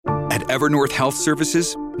At Evernorth Health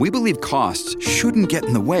Services, we believe costs shouldn't get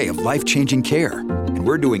in the way of life-changing care, and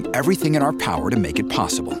we're doing everything in our power to make it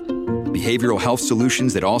possible. Behavioral health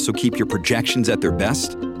solutions that also keep your projections at their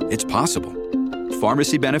best? It's possible.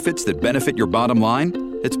 Pharmacy benefits that benefit your bottom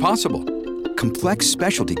line? It's possible. Complex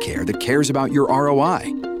specialty care that cares about your ROI?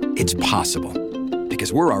 It's possible.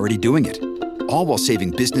 Because we're already doing it. All while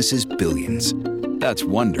saving businesses billions. That's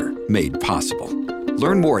Wonder made possible.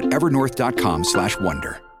 Learn more at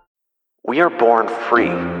evernorth.com/wonder. We are born free,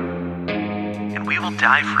 and we will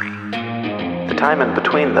die free. The time in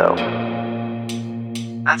between, though,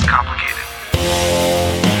 that's complicated.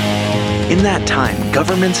 In that time,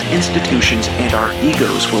 governments, institutions, and our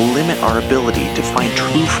egos will limit our ability to find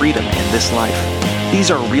true freedom in this life.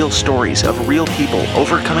 These are real stories of real people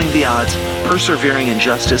overcoming the odds, persevering in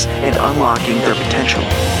justice, and unlocking their potential.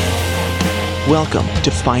 Welcome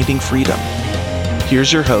to Finding Freedom.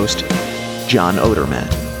 Here's your host, John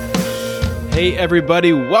Odermatt. Hey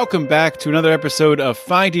everybody, welcome back to another episode of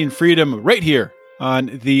Finding Freedom right here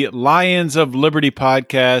on the Lions of Liberty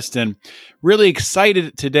podcast, and really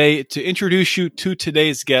excited today to introduce you to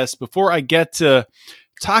today's guest. Before I get to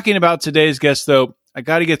talking about today's guest, though, I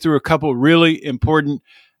got to get through a couple really important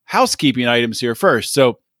housekeeping items here first.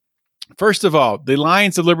 So first of all, the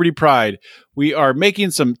Lions of Liberty Pride, we are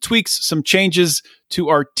making some tweaks, some changes to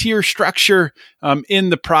our tier structure in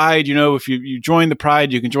the Pride. You know, if you join the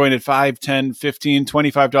Pride, you can join at $5, $10, $15,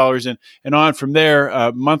 $25 and on from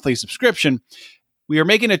there, monthly subscription. We are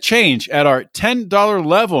making a change at our $10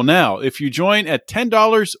 level now. If you join at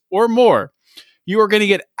 $10 or more, you are going to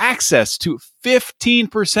get access to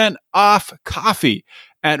 15% off coffee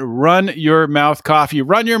at Run Your Mouth Coffee.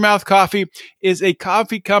 Run Your Mouth Coffee is a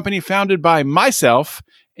coffee company founded by myself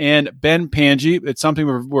and Ben Pangi. It's something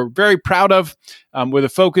we're very proud of, with a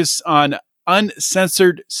focus on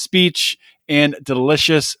uncensored speech and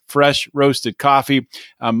delicious, fresh roasted coffee.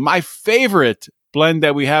 My favorite blend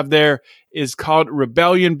that we have there is called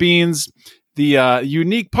Rebellion Beans. The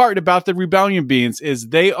unique part about the Rebellion Beans is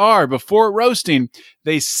they are, before roasting,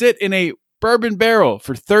 they sit in a bourbon barrel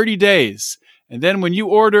for 30 days. And then when you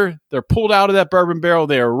order, they're pulled out of that bourbon barrel,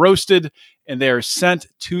 they are roasted, and they are sent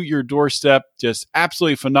to your doorstep. Just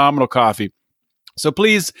absolutely phenomenal coffee. So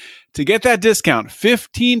please, to get that discount,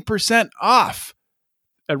 15% off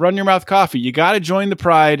at Run Your Mouth Coffee, you got to join the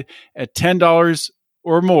Pride at $10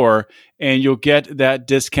 or more, and you'll get that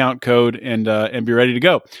discount code and be ready to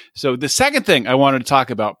go. So the second thing I wanted to talk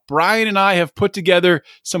about, Brian and I have put together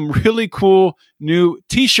some really cool new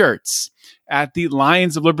t-shirts at the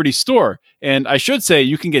Lions of Liberty store. And I should say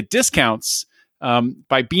you can get discounts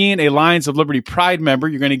by being a Lions of Liberty Pride member.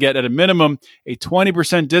 You're going to get at a minimum a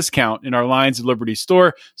 20% discount in our Lions of Liberty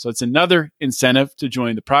store. So it's another incentive to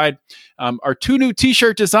join the Pride. Our two new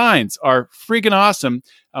t-shirt designs are freaking awesome.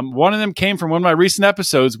 One of them came from one of my recent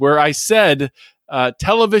episodes where I said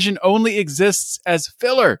television only exists as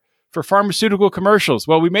filler for pharmaceutical commercials.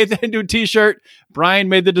 Well, we made that into a t-shirt. Brian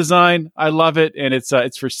made the design. I love it. And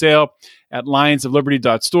it's for sale at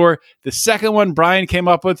lionsofliberty.store. The second one Brian came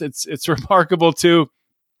up with, it's remarkable too.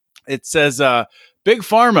 It says, Big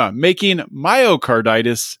Pharma making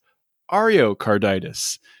myocarditis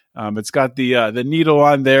ariocarditis. It's got the needle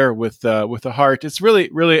on there with the heart. It's really,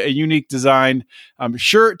 really a unique design.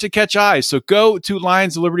 Sure to catch eyes. So go to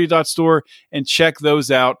lionsofliberty.store and check those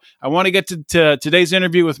out. I want to get to today's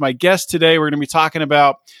interview with my guest today. We're going to be talking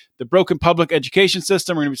about the broken public education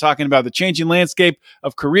system. We're going to be talking about the changing landscape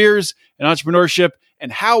of careers and entrepreneurship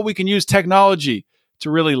and how we can use technology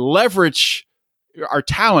to really leverage our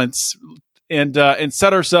talents and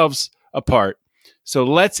set ourselves apart. So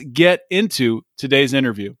let's get into today's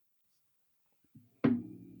interview.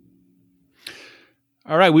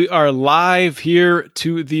 All right, we are live here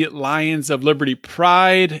to the Lions of Liberty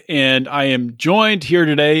Pride, and I am joined here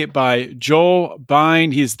today by Joel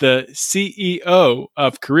Bein. He's the CEO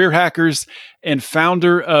of Career Hackers and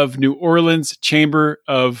founder of New Orleans Chamber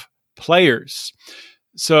of Players.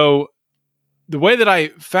 So the way that I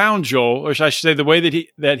found Joel, or I should say the way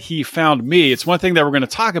that he found me, it's one thing that we're going to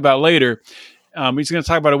talk about later. He's going to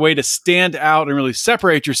talk about a way to stand out and really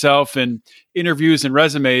separate yourself in interviews and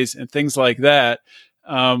resumes and things like that.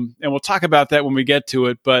 And we'll talk about that when we get to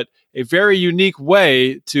it, but a very unique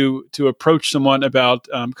way to approach someone about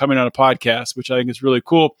coming on a podcast, which I think is really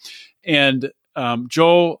cool. And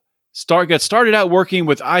Joel got started out working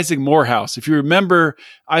with Isaac Morehouse. If you remember,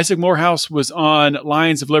 Isaac Morehouse was on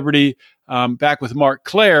Lions of Liberty back with Mark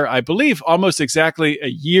Claire, I believe almost exactly a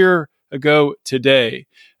year ago today.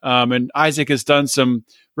 And Isaac has done some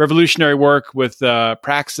revolutionary work with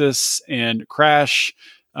Praxis and Crash,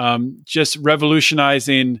 just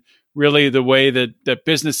revolutionizing really the way that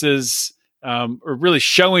businesses are really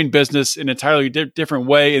showing business in an entirely different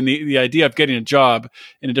way, and the idea of getting a job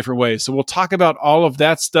in a different way. So we'll talk about all of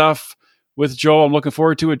that stuff with Joel. I'm looking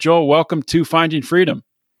forward to it. Joel, welcome to Finding Freedom.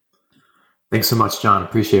 Thanks so much, John.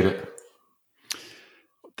 Appreciate it.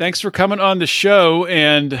 Thanks for coming on the show.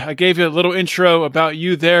 And I gave you a little intro about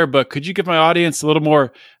you there, but could you give my audience a little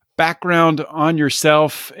more background on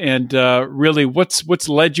yourself and really what's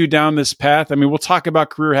led you down this path? I mean, we'll talk about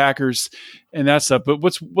career hackers and that stuff, but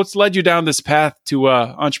what's led you down this path to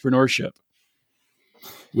entrepreneurship?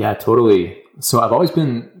 Yeah, totally. So I've always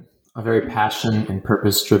been a very passion and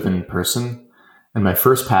purpose-driven person. And my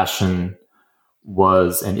first passion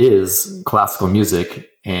was and is classical music.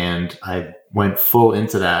 And I went full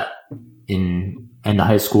into that in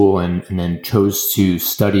high school and then chose to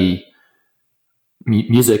study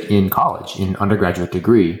music in college, in undergraduate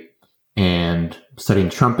degree, and studying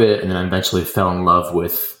trumpet. And then I eventually fell in love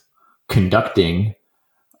with conducting,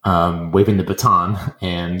 waving the baton.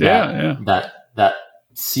 And that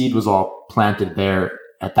seed was all planted there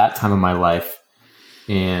at that time of my life.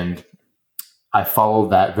 And I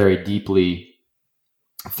followed that very deeply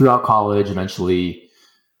throughout college, eventually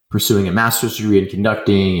pursuing a master's degree in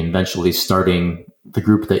conducting, and eventually starting the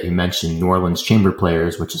group that you mentioned, New Orleans Chamber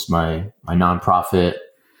Players, which is my nonprofit,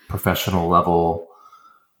 professional level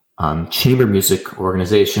chamber music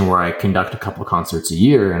organization where I conduct a couple of concerts a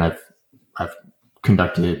year. And I've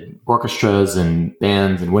conducted orchestras and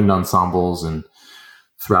bands and wind ensembles and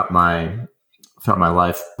throughout my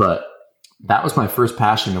life. But that was my first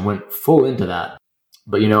passion and went full into that.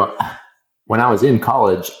 But when I was in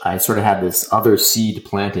college, I sort of had this other seed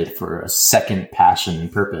planted for a second passion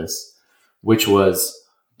and purpose, which was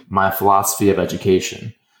my philosophy of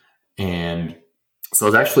education. And so I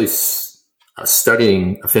was actually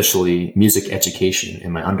studying officially music education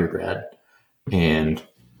in my undergrad and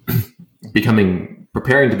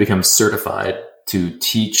preparing to become certified to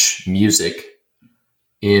teach music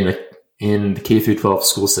in the K through 12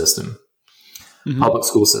 school system, public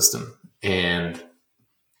school system. And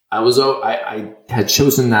I had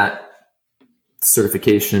chosen that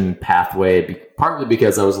certification pathway partly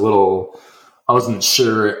because I wasn't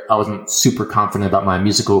sure, I wasn't super confident about my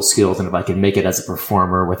musical skills and if I could make it as a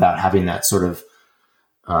performer without having that sort of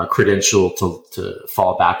credential to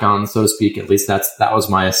fall back on, so to speak. At least that was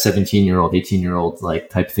my 17-year-old, 18-year-old like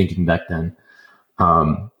type thinking back then.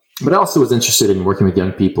 But I also was interested in working with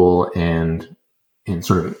young people and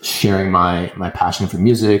sort of sharing my passion for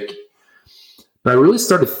music. But I really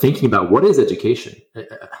started thinking about what is education.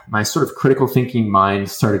 My sort of critical thinking mind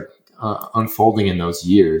started unfolding in those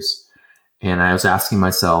years. And I was asking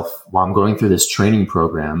myself, while I'm going through this training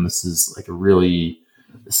program, this is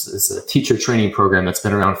a teacher training program that's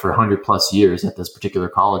been around for 100 plus years at this particular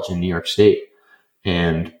college in New York State.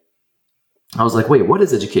 And I was like, wait, what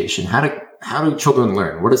is education? How do children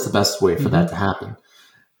learn? What is the best way for that to happen?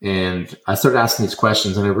 And I started asking these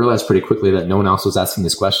questions, and I realized pretty quickly that no one else was asking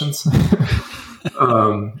these questions.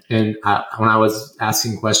 When I was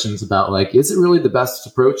asking questions about like, is it really the best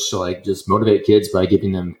approach to like just motivate kids by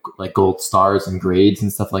giving them like gold stars and grades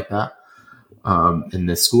and stuff like that in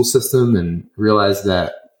the school system, and realized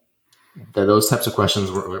that those types of questions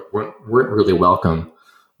weren't really welcome.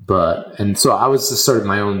 And so I was just started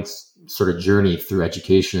my own sort of journey through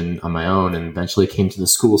education on my own, and eventually came to the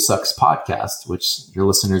School Sucks podcast, which your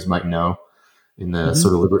listeners might know in the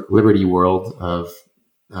sort of liberty world of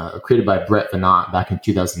created by Brett Venant back in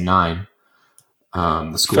 2009.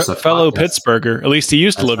 The School Sucks fellow podcast. Pittsburgher. At least he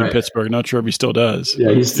used to live in Pittsburgh. Not sure if he still does.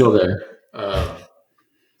 Yeah, he's still there.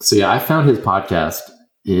 So yeah, I found his podcast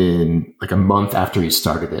in like a month after he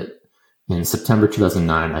started it. In September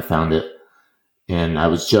 2009, I found it. And I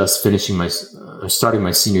was just starting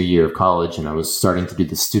my senior year of college, and I was starting to do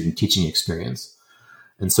the student teaching experience.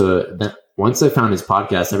 And so once I found his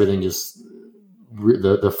podcast, everything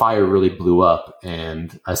the fire really blew up,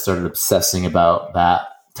 and I started obsessing about that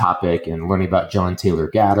topic and learning about John Taylor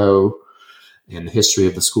Gatto and the history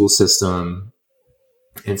of the school system.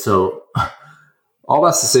 And so all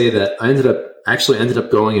that's to say that I ended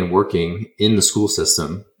up going and working in the school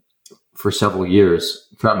system for several years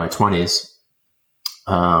throughout my 20s.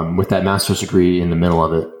 With that master's degree in the middle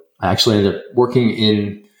of it, I actually ended up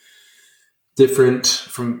working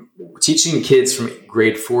from teaching kids from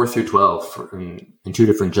grade 4 through 12 in 2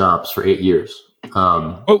 different jobs for 8 years.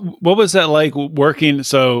 What was that like working?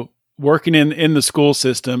 So working in the school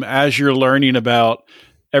system as you're learning about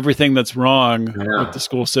everything that's wrong with the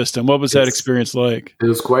school system. What was that experience like? It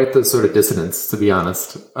was quite the sort of dissonance, to be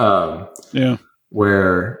honest.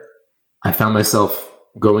 Where I found myself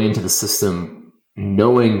going into the system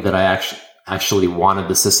knowing that actually wanted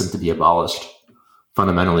the system to be abolished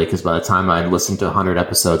fundamentally, because by the time I listened to 100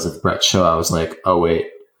 episodes of Brett's show, I was like, oh, wait,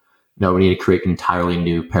 no, we need to create entirely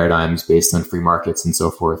new paradigms based on free markets and so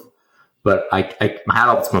forth. But I had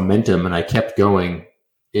all this momentum and I kept going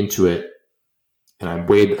into it, and I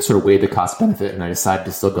weighed the cost benefit, and I decided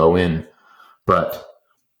to still go in. But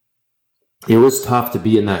it was tough to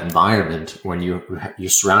be in that environment when you're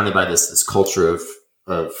surrounded by this culture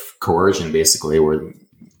of coercion, basically, where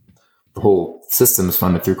the whole system is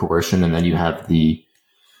funded through coercion, and then you have the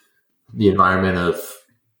environment of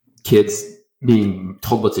kids being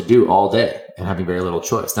told what to do all day and having very little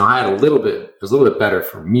choice. Now, it was a little bit better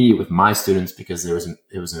for me with my students because it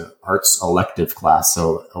was an arts elective class,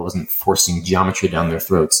 so I wasn't forcing geometry down their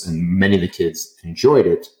throats, and many of the kids enjoyed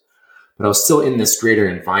it. But I was still in this greater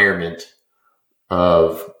environment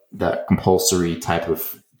of that compulsory type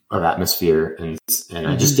of atmosphere, and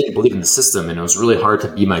I just didn't believe in the system, and it was really hard to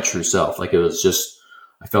be my true self. Like, it was just,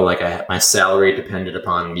 I felt like my salary depended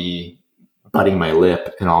upon me biting my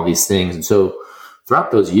lip and all these things. And so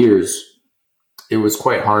throughout those years, it was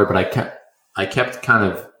quite hard, but I kept kind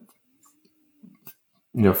of,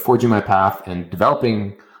 forging my path and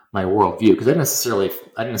developing my worldview, because I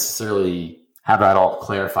didn't necessarily have that all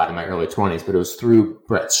clarified in my early 20s, but it was through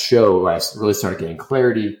Brett's show where I really started getting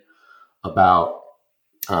clarity about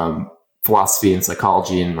philosophy and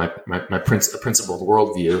psychology and my principled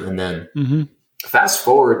worldview. And then fast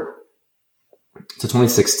forward to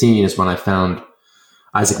 2016 is when I found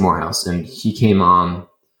Isaac Morehouse, and he came on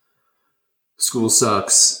School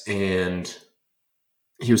Sucks, and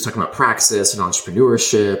he was talking about praxis and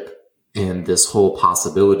entrepreneurship and this whole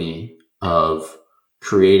possibility of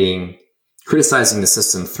criticizing the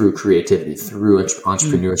system through creativity, through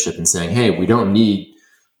entrepreneurship, and saying, hey, we don't need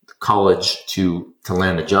college to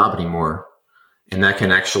land a job anymore. And that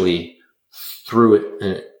can actually, through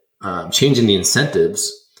it, changing the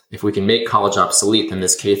incentives, if we can make college obsolete, then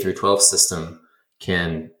this K through 12 system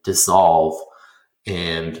can dissolve,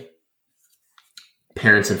 and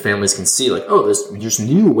parents and families can see, like, oh, there's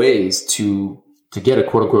new ways to get a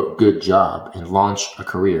quote unquote good job and launch a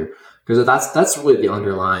career. Because that's really the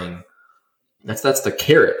underlying, that's the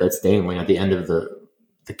carrot that's dangling at the end of the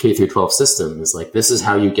K through 12 system, is like, this is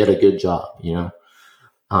how you get a good job,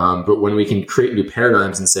 but when we can create new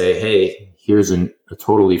paradigms and say, hey, here's a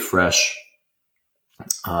totally fresh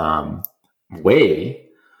way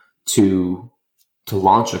to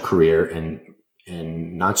launch a career,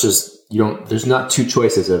 and not just, there's not two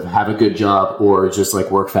choices of have a good job or just like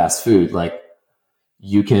work fast food. Like,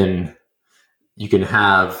 you can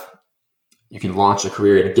launch a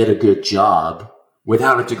career and get a good job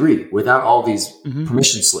without a degree, without all these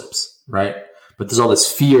permission slips, right? But there's all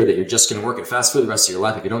this fear that you're just going to work at fast food the rest of your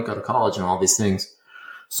life if you don't go to college and all these things.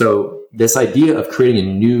 So this idea of creating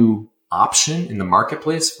a new option in the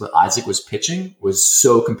marketplace that Isaac was pitching was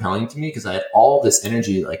so compelling to me, because I had all this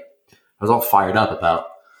energy. Like, I was all fired up about,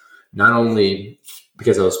 not only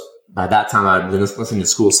because by that time I'd been listening to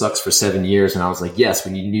School Sucks for 7 years, and I was like, yes,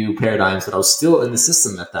 we need new paradigms, but I was still in the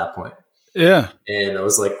system at that point. Yeah. And I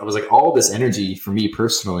was like all this energy for me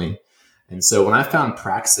personally. And so when I found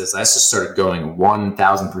Praxis, I just started going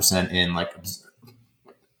 1000% in, like,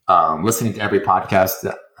 listening to every podcast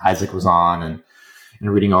that Isaac was on, and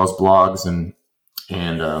reading all his blogs,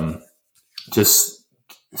 and just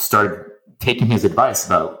started taking his advice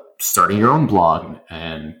about starting your own blog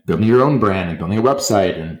and building your own brand and building a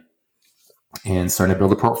website, and starting to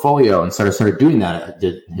build a portfolio, and started doing that. I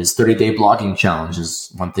did his 30-day blogging challenge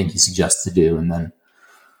is one thing he suggests to do. And then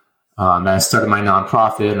I started my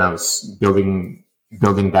nonprofit, and I was building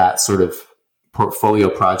that sort of portfolio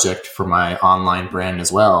project for my online brand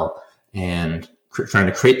as well, and trying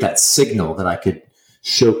to create that signal that I could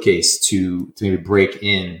showcase to maybe break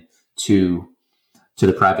in to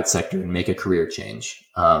the private sector and make a career change.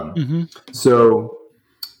 So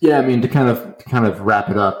yeah, I mean, to kind of wrap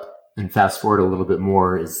it up and fast forward a little bit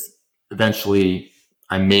more, is eventually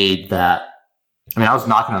I made that. I mean, I was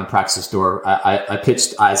knocking on the Praxis door. I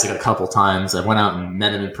pitched Isaac a couple times. I went out and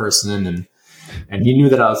met him in person, and he knew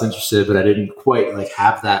that I was interested, but I didn't quite like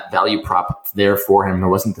have that value prop there for him. It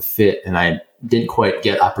wasn't the fit, and I didn't quite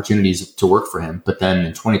get opportunities to work for him. But then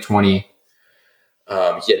in 2020,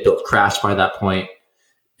 he had built Crash by that point,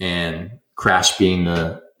 and Crash being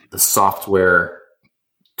the software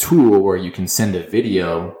tool where you can send a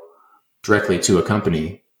video directly to a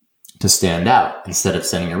company to stand out instead of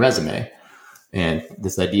sending a resume. And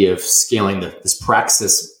this idea of scaling this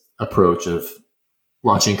Praxis approach of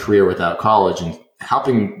launching a career without college and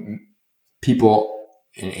helping people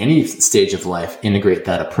in any stage of life integrate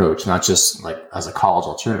that approach, not just like as a college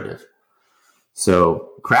alternative. So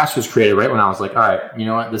Crash was created right when I was like, all right, you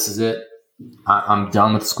know what? This is it. I'm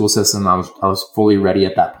done with the school system. I was fully ready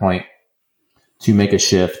at that point to make a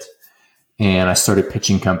shift. And I started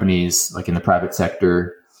pitching companies like in the private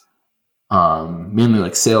sector, mainly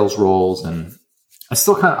like sales roles. And I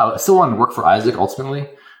still wanted to work for Isaac ultimately,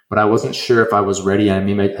 but I wasn't sure if I was ready. I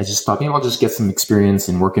mean, I just thought maybe I'll just get some experience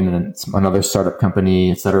in working in another startup company,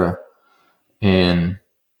 et cetera. And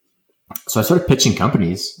so I started pitching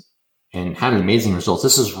companies and had amazing results.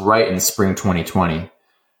 This is right in spring 2020.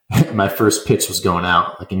 My first pitch was going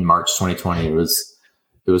out like in March 2020. It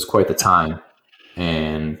was quite the time.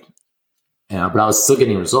 But I was still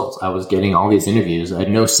getting results. I was getting all these interviews. I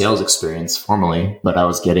had no sales experience formally, but I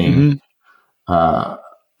was getting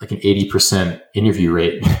like an 80% interview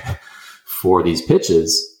rate for these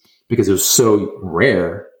pitches because it was so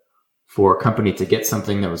rare for a company to get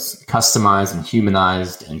something that was customized and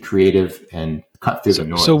humanized and creative and cut through the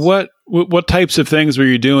noise. So what types of things were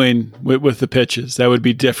you doing with the pitches that would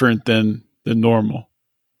be different than the normal?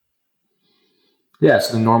 Yeah,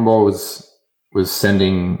 so the normal was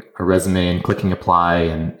sending a resume and clicking apply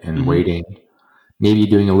and waiting, maybe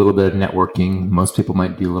doing a little bit of networking. Most people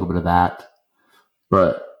might do a little bit of that.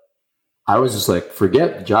 But I was just like,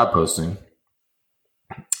 forget the job posting.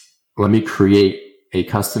 Let me create a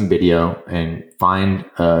custom video and find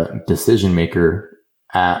a decision maker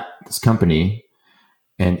at this company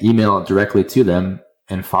and email it directly to them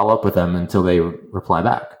and follow up with them until they reply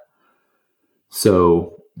back.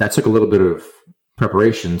 So that took a little bit of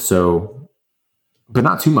preparation. But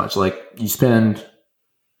not too much. Like some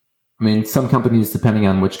companies, depending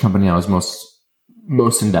on which company I was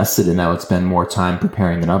most invested in, I would spend more time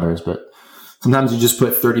preparing than others. But sometimes you just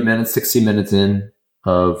put 30 minutes, 60 minutes in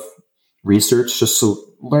of research just to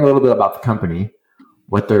learn a little bit about the company,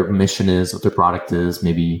 what their mission is, what their product is,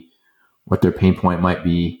 maybe what their pain point might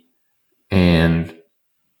be. And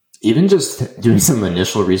even just doing some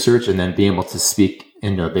initial research and then being able to speak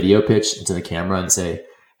in a video pitch into the camera and say,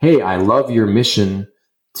 hey, I love your mission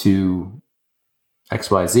to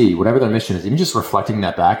XYZ, whatever their mission is, even just reflecting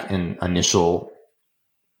that back in initial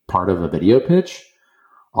part of a video pitch,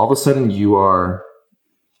 all of a sudden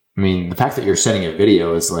the fact that you're sending a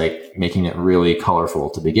video is like making it really colorful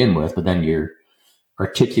to begin with, but then you're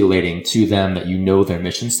articulating to them that you know their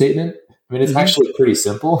mission statement. I mean, it's actually pretty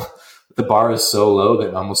simple. The bar is so low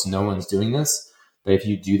that almost no one's doing this. That if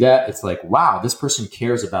you do that, it's like, wow, this person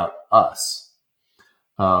cares about us.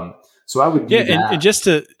 So I would do that. And just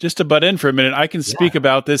to butt in for a minute, I can speak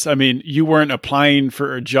about this. I mean, you weren't applying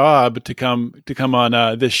for a job to come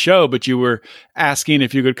on this show, but you were asking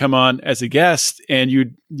if you could come on as a guest, and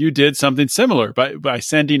you did something similar by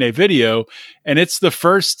sending a video, and it's the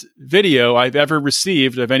first video I've ever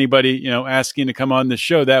received of anybody asking to come on the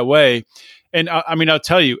show that way. And I'll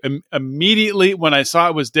tell you, immediately when I saw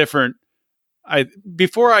it was different,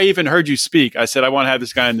 before I even heard you speak, I said I want to have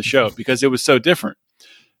this guy on the show because it was so different.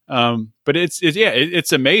 But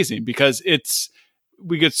it's amazing because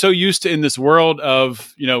we get so used to in this world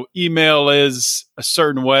of, email is a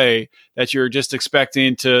certain way that you're just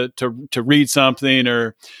expecting to read something,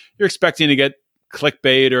 or you're expecting to get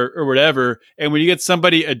clickbait or whatever. And when you get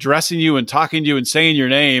somebody addressing you and talking to you and saying your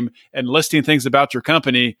name and listing things about your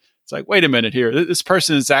company, it's like, wait a minute here, this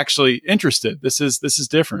person is actually interested. This is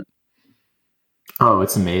different. Oh,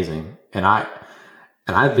 it's amazing. And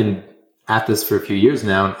I've been at this for a few years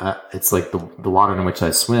now. It's like the water in which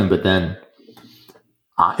I swim, but then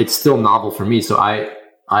it's still novel for me. So I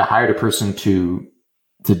hired a person to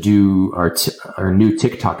do our new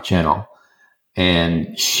TikTok channel,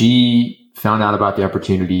 and she found out about the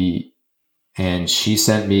opportunity, and she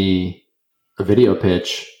sent me a video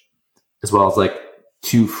pitch as well as like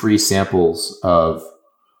 2 free samples of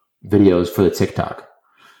videos for the TikTok.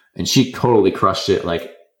 And she totally crushed it,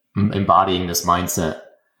 like embodying this mindset.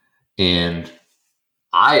 And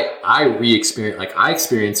I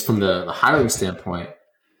experienced from the hiring standpoint,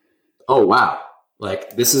 oh, wow,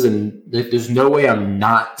 like there's no way I'm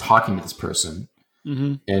not talking to this person.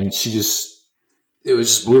 Mm-hmm. And it just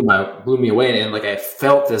blew me away. And like, I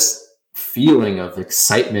felt this feeling of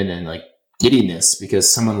excitement and like giddiness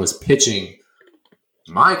because someone was pitching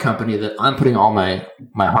my company that I'm putting all my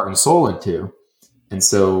heart and soul into. And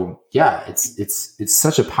so, yeah, it's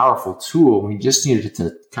such a powerful tool. We just needed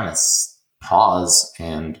to kind of pause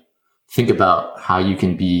and think about how you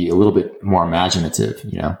can be a little bit more imaginative,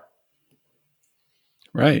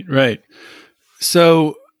 Right.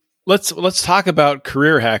 So let's talk about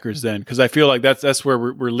career hackers then, because I feel like that's where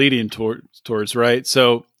we're leading towards, right?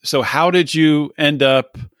 So how did you end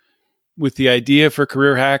up with the idea for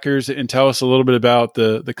career hackers, and tell us a little bit about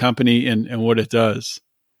the company and what it does?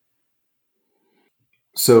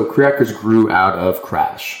 So Career Hackers grew out of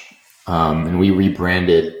Crash, and we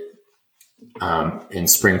rebranded in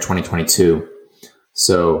spring 2022.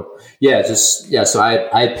 So so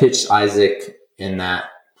I pitched Isaac in that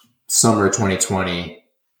summer 2020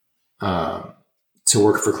 to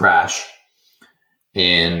work for Crash,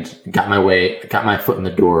 and got my foot in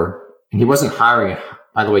the door. And he wasn't hiring.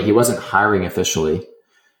 By the way, he wasn't hiring officially.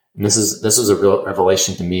 And this was a real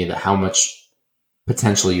revelation to me, that how much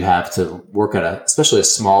potential you have to work at especially a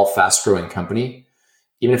small, fast growing company,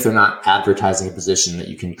 even if they're not advertising a position, that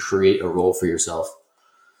you can create a role for yourself.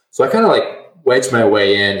 So I kind of wedged my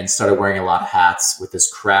way in and started wearing a lot of hats with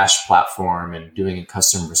this Crash platform, and doing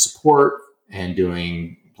customer support and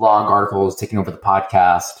doing blog articles, taking over the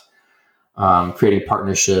podcast, creating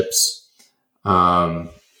partnerships. And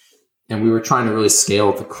we were trying to really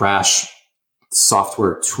scale the Crash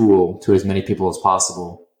software tool to as many people as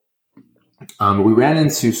possible. We ran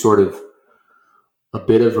into sort of a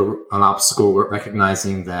bit of an obstacle,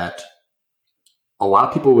 recognizing that a lot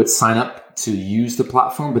of people would sign up to use the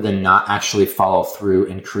platform, but then not actually follow through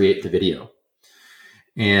and create the video.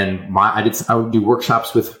 And I would do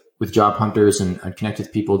workshops with job hunters, and I'd connect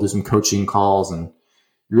with people, do some coaching calls, and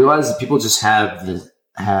you realize that people just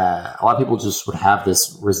a lot of people just would have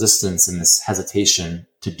this resistance and this hesitation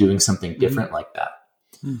to doing something different like that.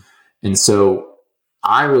 And so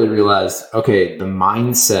I really realized, okay, the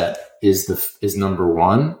mindset is number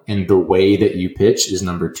one, and the way that you pitch is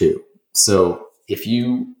number two. So if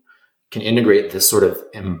you can integrate this sort of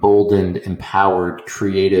emboldened, empowered,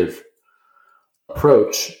 creative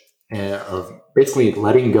approach of basically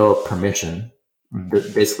letting go of permission,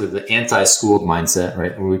 basically the anti-schooled mindset,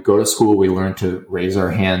 right? When we go to school, we learn to raise our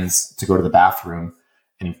hands to go to the bathroom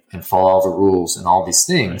and follow all the rules and all these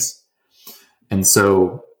things. And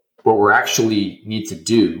so what we're actually need to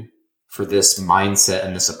do for this mindset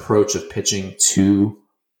and this approach of pitching to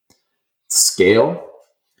scale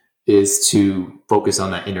is to focus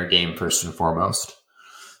on that inner game first and foremost.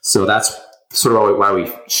 So that's sort of why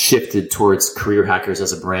we shifted towards Career Hackers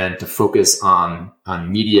as a brand, to focus on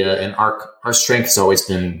media. And our strength has always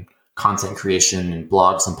been content creation and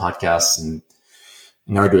blogs and podcasts, and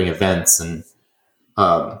now we're doing events, and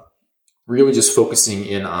really just focusing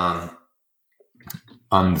in on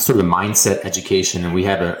sort of the mindset education. And we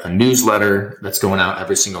have a newsletter that's going out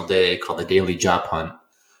every single day called the Daily Job Hunt.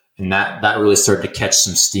 And that really started to catch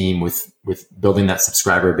some steam with building that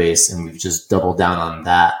subscriber base. And we've just doubled down on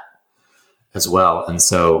that as well. And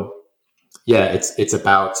so, yeah, it's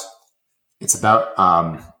about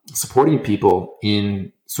supporting people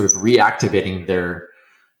in sort of reactivating their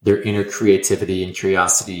inner creativity and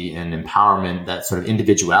curiosity and empowerment, that sort of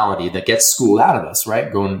individuality that gets schooled out of us,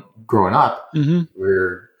 right? Growing up,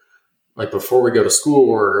 we're like, before we go to school,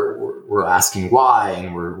 we're asking why,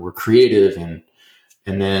 and we're creative, and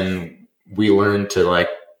then we learn to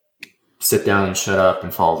sit down and shut up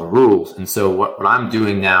and follow the rules. And so what I'm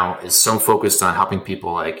doing now is so focused on helping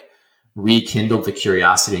people rekindle the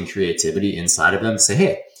curiosity and creativity inside of them. Say,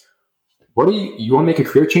 hey, what do you want to make a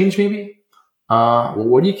career change? Maybe. Well,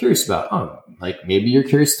 what are you curious about? Oh, maybe you're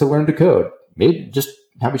curious to learn to code. Maybe just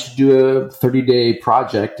how about you do a 30-day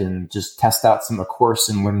project and just test out a course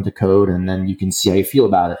and learn to code, and then you can see how you feel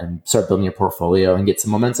about it and start building your portfolio and get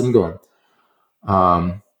some momentum going.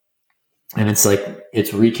 And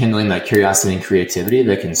it's rekindling that curiosity and creativity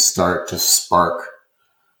that can start to spark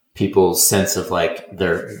people's sense of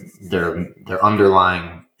their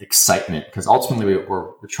underlying excitement. Because ultimately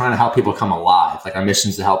we're trying to help people come alive. Our mission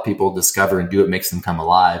is to help people discover and do what makes them come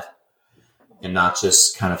alive, and not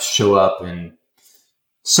just kind of show up. And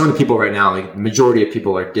so many people right now, the majority of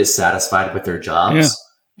people are dissatisfied with their jobs.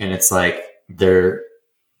 Yeah. And it's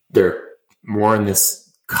they're more in this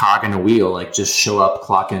cog in a wheel, just show up,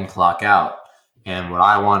 clock in, clock out. And what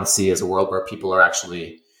I want to see is a world where people are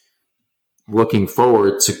actually looking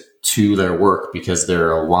forward to their work because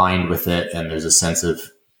they're aligned with it, and there's a sense of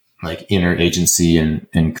inner agency and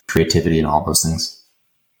creativity and all those things.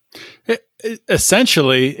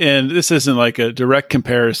 Essentially, and this isn't a direct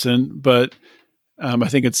comparison, but I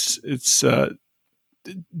think it's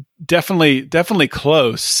definitely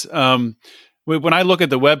close. When I look at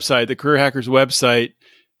the website, the Career Hackers website,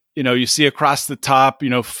 you see across the top,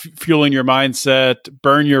 fueling your mindset,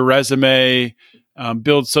 burn your resume,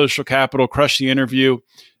 build social capital, crush the interview,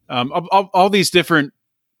 all these different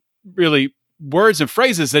really words and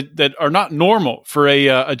phrases that are not normal for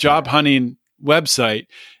a job hunting website.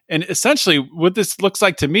 And essentially what this looks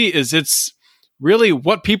like to me is it's really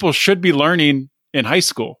what people should be learning in high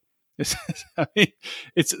school. It's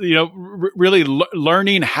really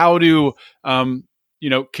learning how to,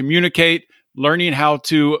 communicate, learning how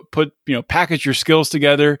to package your skills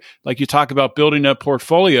together, like you talk about building a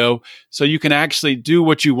portfolio so you can actually do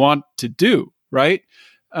what you want to do, right?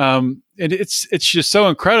 And it's just so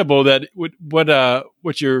incredible that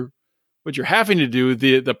what you're having to do,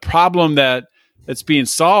 the problem that's being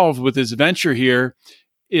solved with this venture here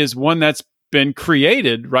is one that's been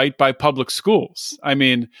created, right, by public schools. I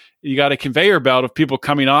mean, you got a conveyor belt of people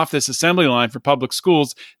coming off this assembly line for public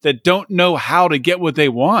schools that don't know how to get what they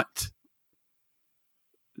want.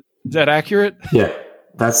 Is that accurate? Yeah,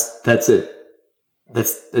 that's it.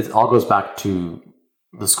 It all goes back to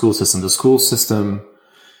the school system. The school system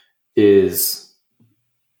is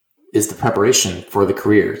the preparation for the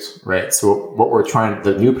careers, right? So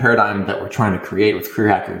the new paradigm that we're trying to create with career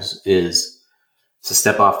hackers is to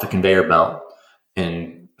step off the conveyor belt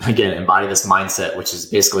and, again, embody this mindset, which is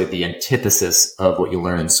basically the antithesis of what you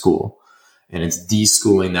learn in school. And it's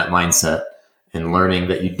deschooling that mindset and learning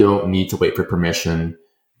that you don't need to wait for permission.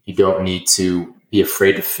 You don't need to be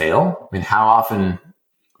afraid to fail. I mean, how often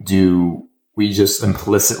do we just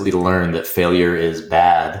implicitly learn that failure is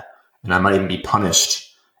bad and I might even be punished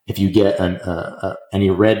if you get a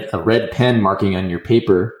red pen marking on your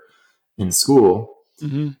paper in school,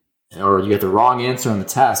 or you get the wrong answer on the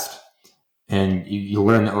test, and you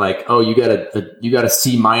learn that, like, oh, you got a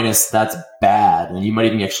C minus, that's bad, and you might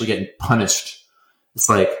even actually get punished. It's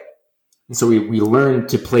like, and so we learn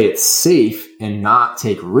to play it safe and not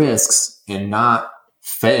take risks and not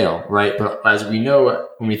fail, right? But as we know,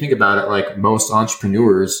 when we think about it, like, most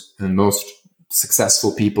entrepreneurs and most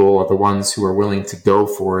successful people are the ones who are willing to go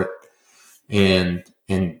for it and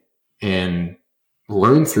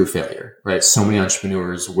learn through failure, right? So many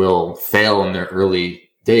entrepreneurs will fail in their early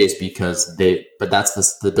days but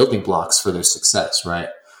that's the building blocks for their success, right?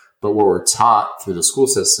 But what we're taught through the school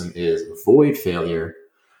system is avoid failure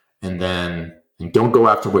and don't go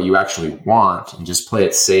after what you actually want and just play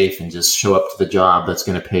it safe and just show up to the job that's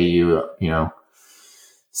going to pay you,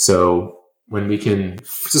 So when we can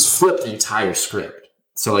just flip the entire script.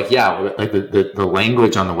 So, like, yeah, like the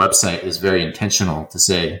language on the website is very intentional to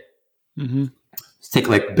say, let's take,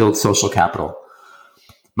 like, build social capital.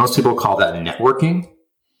 Most people call that networking.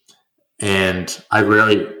 And I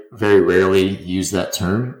very rarely use that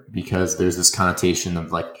term because there's this connotation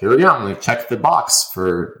of, like, here we go, I'm going to check the box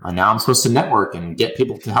for, now I'm supposed to network and get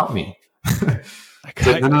people to help me.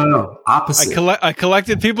 No. Opposite. I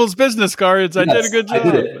collected people's business cards. Yes, I did a good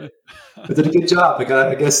job. I did a good job. I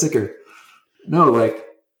got a sticker. No, like,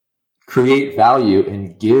 create value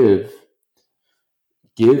and give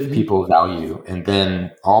people value, and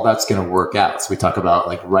then all that's going to work out. So we talk about,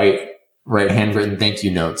 like, write handwritten thank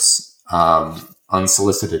you notes,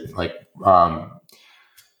 unsolicited, like,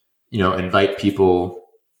 invite people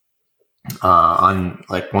on,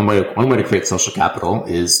 like, one way to create social capital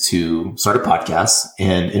is to start a podcast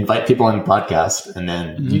and invite people on the podcast, and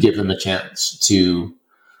then you give them a chance to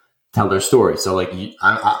tell their story. So, like,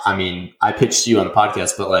 I pitched you on the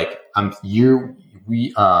podcast, but, like, you're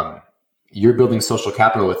building social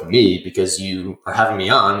capital with me because you are having me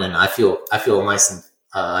on, and I feel nice and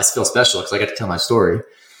I feel special because I get to tell my story.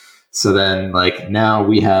 So then, like, now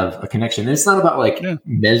we have a connection. And it's not about, like,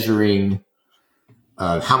 measuring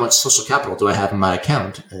how much social capital do I have in my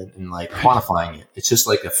account and like quantifying it. It's just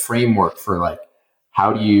like a framework for, like,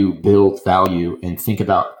 how do you build value and think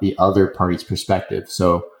about the other party's perspective.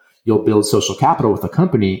 So you'll build social capital with a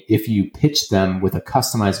company if you pitch them with a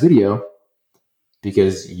customized video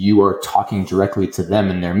because you are talking directly to them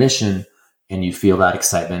and their mission, and you feel that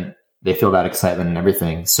excitement. They feel that excitement and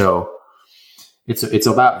everything. So it's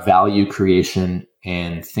about value creation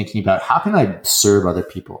and thinking about, how can I serve other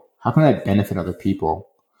people? How can I benefit other people?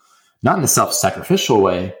 Not in a self-sacrificial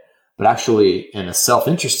way, but actually in a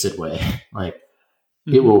self-interested way. Like,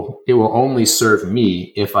 it will only serve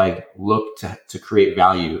me if I look to create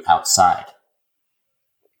value outside.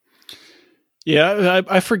 Yeah,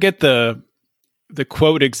 I forget the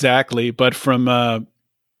quote exactly, but from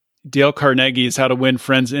Dale Carnegie's How to Win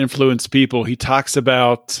Friends and Influence People, he talks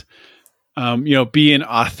about being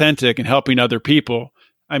authentic and helping other people.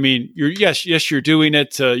 I mean, you're doing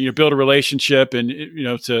it to build a relationship and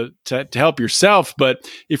to help yourself. But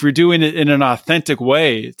if you're doing it in an authentic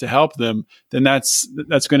way to help them, then that's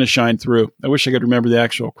going to shine through. I wish I could remember the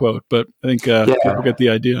actual quote, but I think people get the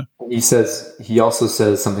idea. He also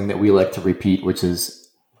says something that we like to repeat, which is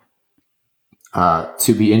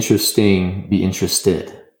to be interesting, be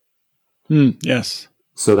interested. Yes.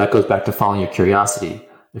 So that goes back to following your curiosity.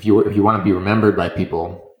 If you want to be remembered by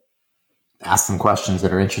people, ask them questions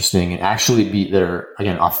that are interesting and actually that are,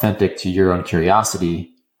 again, authentic to your own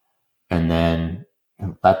curiosity, and then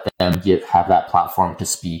let them have that platform to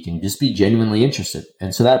speak and just be genuinely interested.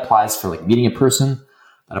 And so that applies for like meeting a person.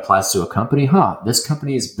 That applies to a company. This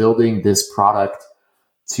company is building this product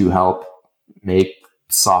to help make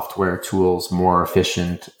software tools more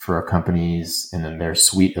efficient for our companies and then their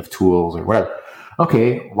suite of tools or whatever.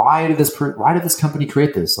 Okay, why did this company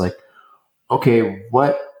create this? Like, okay,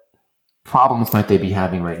 what problems might they be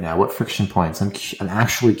having right now? What friction points? I'm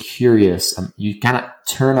actually curious. You kind of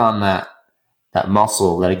turn on that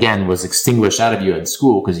muscle that again was extinguished out of you in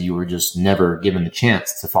school because you were just never given the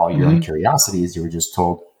chance to follow your own curiosities. You were just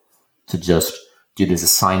told to just do these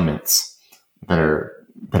assignments that are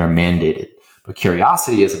mandated. But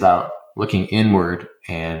curiosity is about looking inward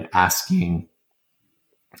and asking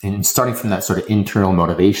and starting from that sort of internal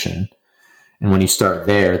motivation. And when you start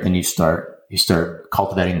there, then you start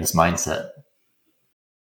cultivating this mindset.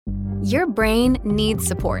 Your brain needs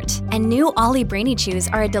support, and new Ollie Brainy Chews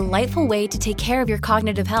are a delightful way to take care of your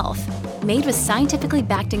cognitive health. Made with scientifically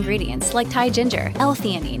backed ingredients like Thai ginger,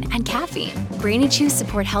 L-theanine, and caffeine, Brainy Chews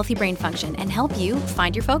support healthy brain function and help you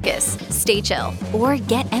find your focus, stay chill, or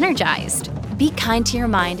get energized. Be kind to your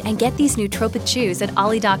mind and get these nootropic chews at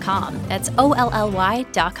ollie.com. That's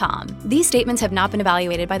OLLY.com. These statements have not been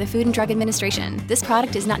evaluated by the Food and Drug Administration. This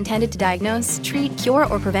product is not intended to diagnose, treat, cure,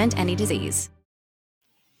 or prevent any disease.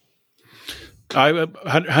 I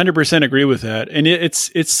 100% agree with that, and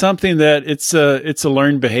it's something that it's a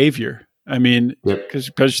learned behavior. I mean,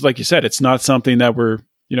 because like you said, it's not something that we're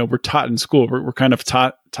taught in school. We're kind of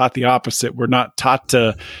taught the opposite. We're not taught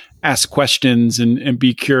to ask questions and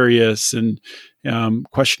be curious and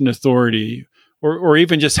question authority, or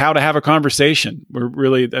even just how to have a conversation. We're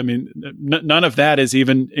really, I mean, none of that is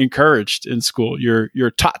even encouraged in school.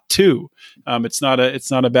 You're taught to. It's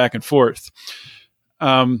not a back and forth.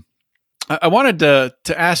 I wanted to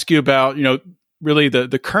ask you about, really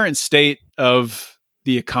the current state of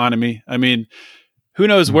the economy. I mean, who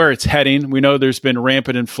knows where it's heading? We know there's been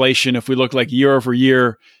rampant inflation. If we look like year over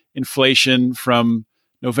year inflation from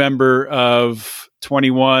November of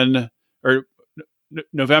 21 or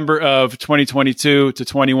November of 2022 to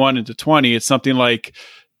 21 and to 20, it's something like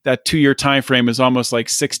that 2-year time frame is almost like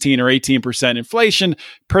 16 or 18% inflation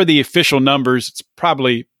per the official numbers. It's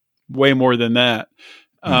probably way more than that.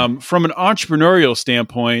 From an entrepreneurial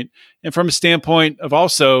standpoint, and from a standpoint of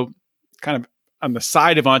also kind of on the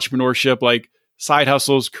side of entrepreneurship, like side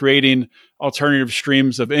hustles, creating alternative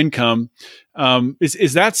streams of income,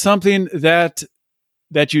 is that something that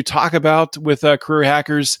you talk about with career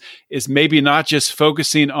hackers? Is maybe not just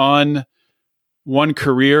focusing on one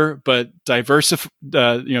career, but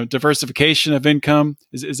diversification of income?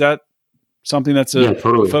 Is that something that's a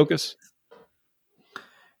focus?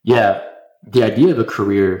 Yeah. The idea of a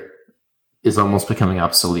career is almost becoming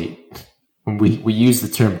obsolete. We use the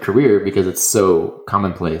term career because it's so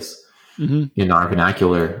commonplace in our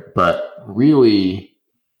vernacular, but really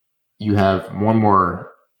you have more and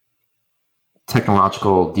more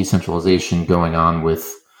technological decentralization going on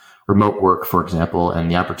with remote work, for example, and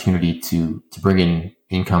the opportunity to bring in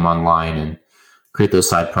income online and create those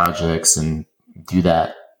side projects and do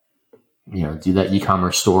that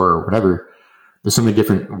e-commerce store or whatever. There's so many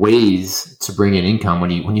different ways to bring in income when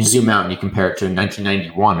you zoom out and you compare it to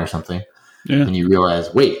 1991 or something, and you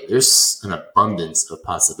realize, wait, there's an abundance of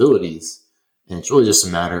possibilities, and it's really just a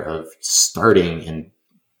matter of starting and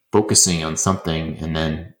focusing on something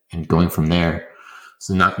and going from there.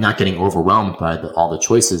 So not getting overwhelmed by all the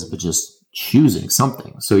choices, but just choosing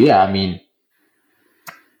something. So yeah, I mean,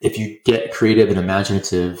 if you get creative and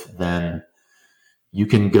imaginative, then you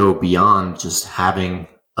can go beyond just having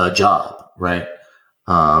a job. Right.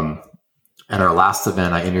 At our last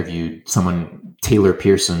event, I interviewed Taylor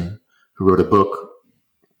Pearson, who wrote a book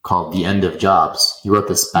called The End of Jobs. He wrote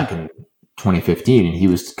this back in 2015, and he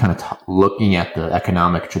was kind of looking at the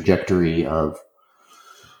economic trajectory of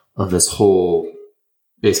this whole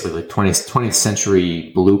basically like 20th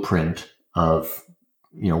century blueprint of,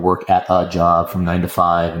 work at a job from 9 to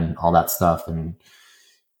 5 and all that stuff. And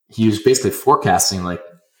he was basically forecasting like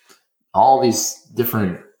all these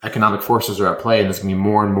different economic forces are at play, and there's going to be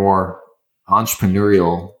more and more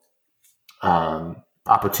entrepreneurial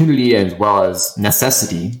opportunity as well as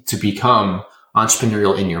necessity to become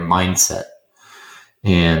entrepreneurial in your mindset.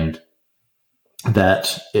 And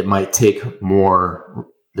that it might take more,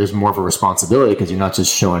 there's more of a responsibility because you're not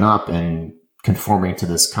just showing up and conforming to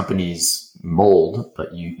this company's mold, but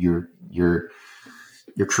you're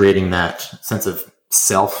creating that sense of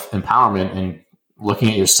self-empowerment and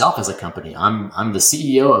looking at yourself as a company. I'm the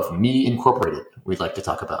CEO of Me Incorporated, we'd like to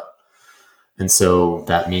talk about. And so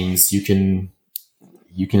that means you can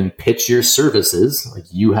pitch your services. Like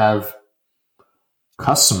you have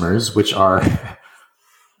customers, which are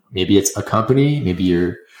maybe it's a company,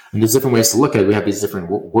 and there's different ways to look at it. We have these different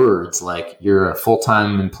words, like you're a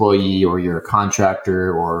full-time employee or you're a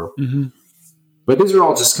contractor, but these are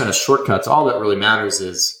all just kind of shortcuts. All that really matters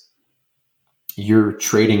is you're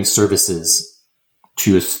trading services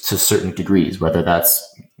to certain degrees, whether that's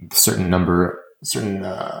a certain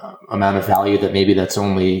amount of value that maybe that's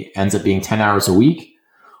only ends up being 10 hours a week.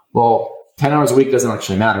 Well, 10 hours a week doesn't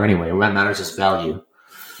actually matter anyway. What matters is value.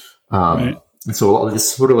 Right. And so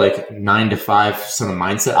this sort of like 9 to 5 sort of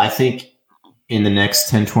mindset, I think in the next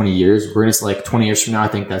 10, 20 years, we're just like 20 years from now, I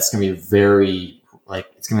think that's going to be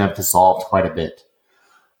it's going to have dissolved quite a bit.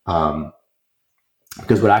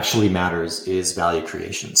 Because what actually matters is value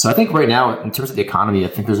creation. So I think right now, in terms of the economy, I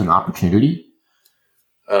think there's an opportunity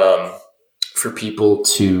for people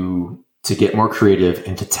to get more creative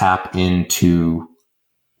and to tap into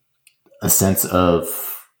a sense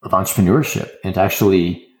of entrepreneurship, and to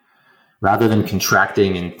actually, rather than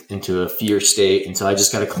contracting into a fear state, and so I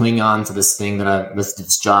just got to cling on to this thing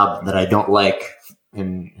this job that I don't like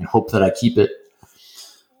and hope that I keep it.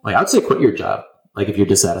 Like, I would say quit your job, like if you're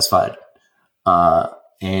dissatisfied,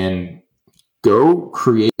 and go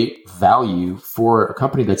create value for a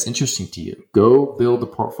company that's interesting to you. Go build a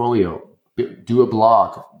portfolio, do a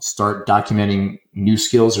blog, start documenting new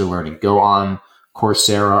skills you're learning. Go on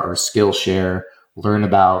Coursera or Skillshare, learn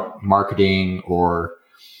about marketing or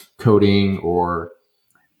coding or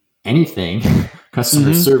anything,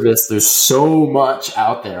 customer service. There's so much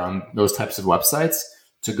out there on those types of websites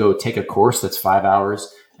to go take a course that's 5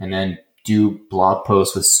 hours and then do blog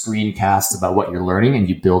posts with screencasts about what you're learning, and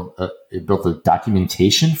you build a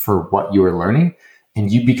documentation for what you are learning,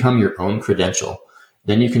 and you become your own credential.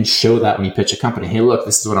 Then you can show that when you pitch a company. Hey, look,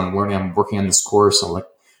 this is what I'm learning. I'm working on this course. So like,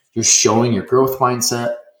 you're showing your growth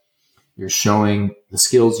mindset. You're showing the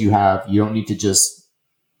skills you have. You don't need to just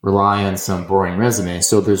rely on some boring resume.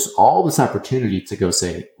 So there's all this opportunity to go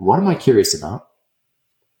say, what am I curious about?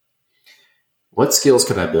 What skills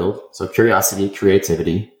could I build? So curiosity,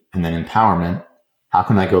 creativity, and then empowerment. How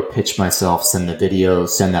can I go pitch myself, send the video,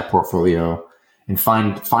 send that portfolio, and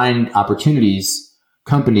find opportunities,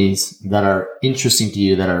 companies that are interesting to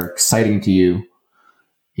you, that are exciting to you.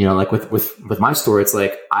 You know, like with my story, it's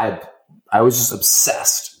like I was just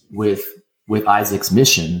obsessed with Isaac's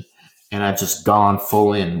mission, and I've just gone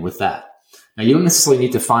full in with that. Now, you don't necessarily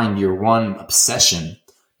need to find your one obsession,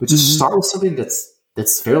 but just start with something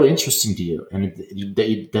that's fairly interesting to you and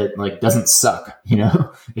that like doesn't suck. You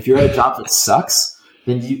know, if you're at a job that sucks,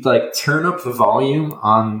 then you like turn up the volume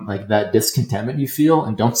on like that discontentment you feel,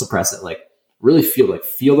 and don't suppress it. Like really feel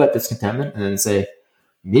that discontentment, and then say,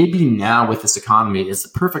 maybe now with this economy is the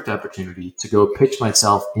perfect opportunity to go pitch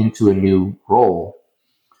myself into a new role.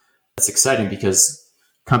 That's exciting because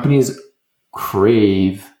companies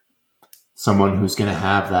crave someone who's going to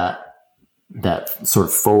have that sort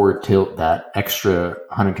of forward tilt, that extra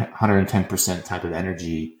 110% type of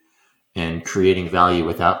energy and creating value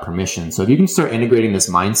without permission. So if you can start integrating this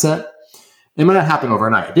mindset, it might not happen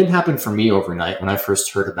overnight. It didn't happen for me overnight. When I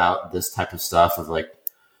first heard about this type of stuff of like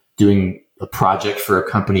doing a project for a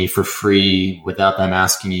company for free without them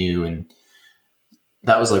asking you, and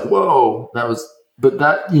that was like, whoa, but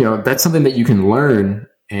that's something that you can learn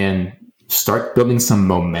and start building some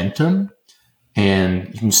momentum,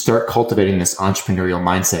 and you can start cultivating this entrepreneurial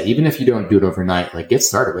mindset. Even if you don't do it overnight, like get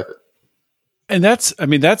started with it. And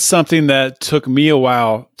that's something that took me a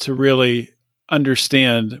while to really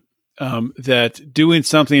understand, that doing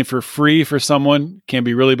something for free for someone can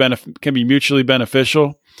be really can be mutually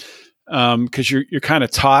beneficial. Cause you're kind of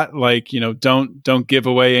taught like, you know, don't give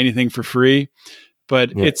away anything for free,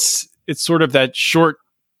 but it's sort of that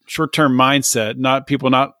short-term mindset, not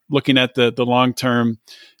looking at the long-term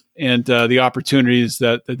and, the opportunities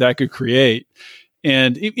that could create.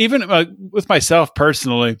 And even with myself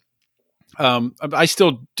personally, I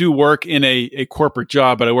still do work in a corporate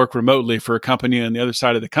job, but I work remotely for a company on the other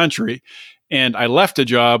side of the country. And I left a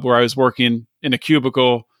job where I was working in a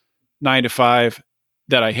cubicle 9 to 5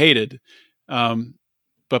 that I hated.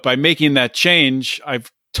 But by making that change,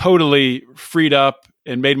 I've totally freed up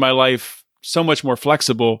and made my life so much more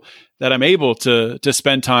flexible that I'm able to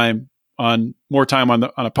spend more time on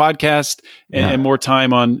a podcast and more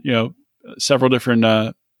time on, you know, several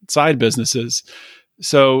different side businesses.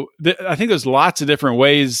 So I think there's lots of different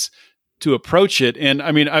ways to approach it. And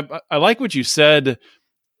I mean, I like what you said,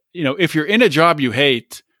 you know, if you're in a job you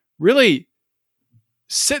hate, really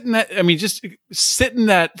sit in that. I mean, just sit in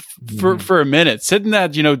that for a minute. Sit in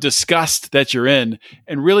that, disgust that you're in,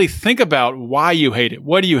 and really think about why you hate it.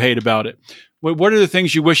 What do you hate about it? What are the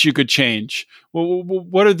things you wish you could change?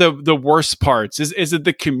 What are the worst parts? Is it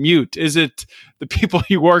the commute? Is it the people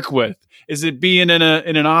you work with? Is it being in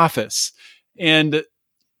an office? And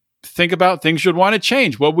think about things you'd want to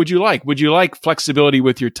change. What would you like? Would you like flexibility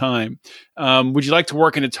with your time? Would you like to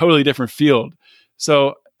work in a totally different field?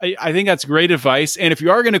 So I think that's great advice. And if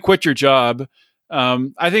you are going to quit your job,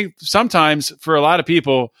 I think sometimes for a lot of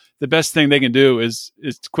people, the best thing they can do is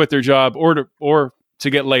to quit their job or to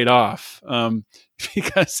get laid off.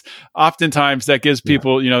 Because oftentimes that gives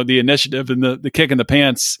people, the initiative and the kick in the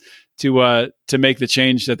pants to make the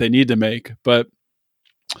change that they need to make. But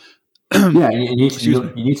yeah, you need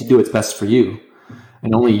to do what's best for you,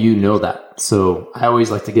 and only you know that. So I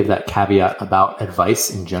always like to give that caveat about advice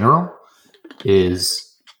in general. Is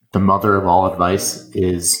the mother of all advice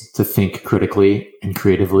is to think critically and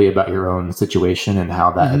creatively about your own situation and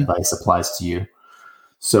how that advice applies to you.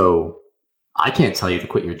 So I can't tell you to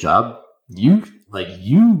quit your job. You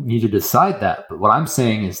need to decide that. But what I'm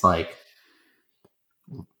saying is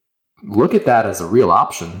look at that as a real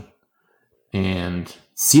option and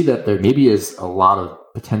see that there maybe is a lot of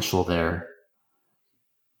potential there.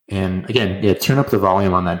 And again, turn up the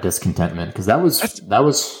volume on that discontentment, because that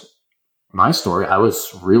was my story. It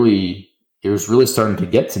was really starting to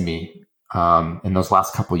get to me in those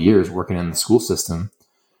last couple of years working in the school system.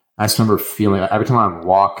 I just remember feeling every time I would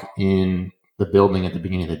walk in the building at the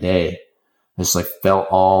beginning of the day, I just felt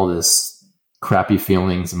all this crappy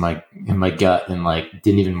feelings in my gut, and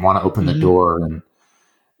didn't even want to open the door,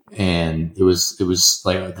 and it was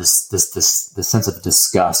like this sense of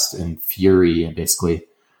disgust and fury, and basically,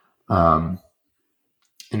 and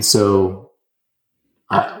so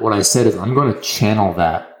what I said is I'm going to channel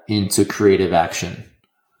that into creative action,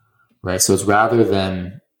 right? So it's rather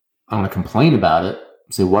than I'm going to complain about it,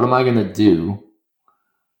 say, what am I going to do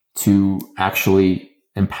to actually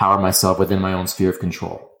empower myself within my own sphere of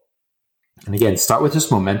control? And again, start with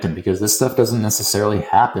just momentum, because this stuff doesn't necessarily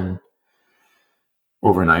happen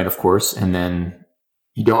overnight, of course. And then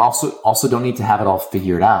you don't also don't need to have it all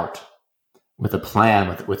figured out with a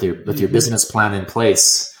plan, with your business plan in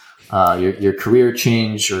place. Your career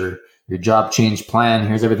change or your job change plan.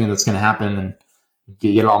 Here's everything that's going to happen, and you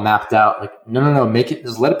get it all mapped out. No.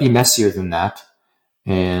 Just let it be messier than that,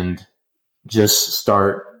 and just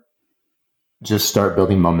start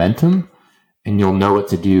building momentum, and you'll know what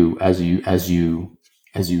to do as you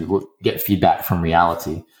get feedback from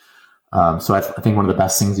reality. So I think one of the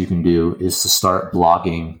best things you can do is to start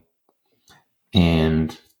blogging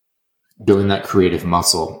and building that creative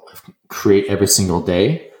muscle. Create every single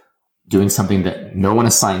day, doing something that no one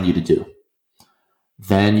assigned you to do.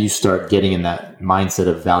 Then you start getting in that mindset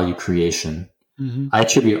of value creation. I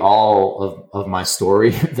attribute all of my story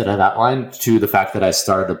that I've outlined to the fact that I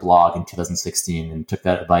started a blog in 2016 and took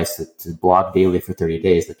that advice to blog daily for 30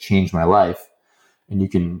 days that changed my life. And you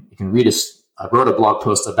can read I wrote a blog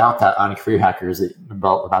post about that on Career Hackers,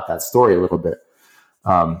 about that story a little bit.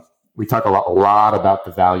 We talk a lot about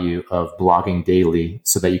the value of blogging daily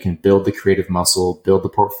so that you can build the creative muscle, build the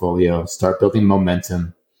portfolio, start building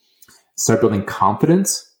momentum, start building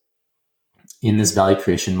confidence in this value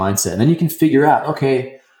creation mindset. And then you can figure out,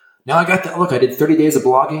 okay, now I got that. Look, I did 30 days of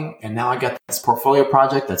blogging, and now I got this portfolio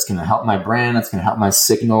project that's going to help my brand. That's going to help my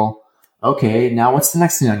signal. Okay, now what's the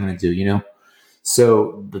next thing I'm going to do?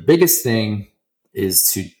 So the biggest thing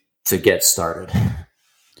is to get started.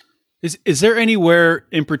 Is there anywhere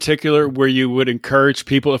in particular where you would encourage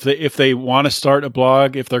people if they want to start a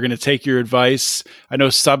blog, if they're going to take your advice? I know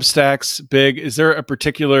Substack's big. Is there a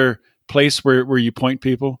particular place where you point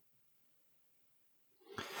people?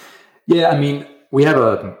 Yeah, I mean, we have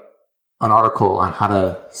an article on how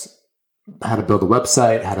to build a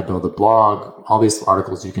website, how to build a blog. All these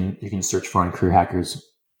articles you can search for on Career Hackers.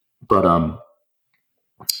 But I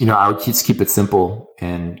would just keep it simple,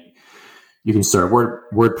 and you can start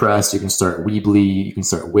WordPress, you can start Weebly, you can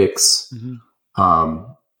start Wix.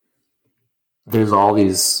 There's all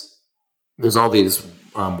these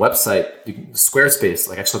website,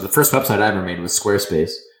 Squarespace. Actually, the first website I ever made was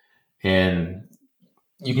Squarespace, and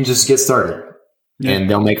you can just get started, and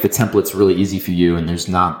they'll make the templates really easy for you. And there's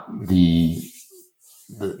not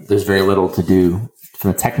there's very little to do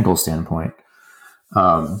from a technical standpoint.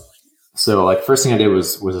 So first thing I did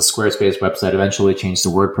was a Squarespace website, eventually changed to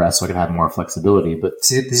WordPress so I could have more flexibility. But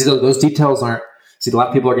see those details a lot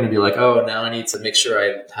of people are going to be like, oh, now I need to make sure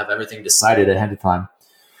I have everything decided ahead of time.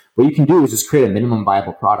 What you can do is just create a minimum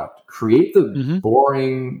viable product. Create the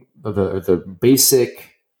boring, the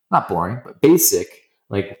basic, not boring, but basic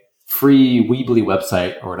like free Weebly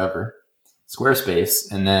website or whatever,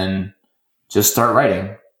 Squarespace, and then just start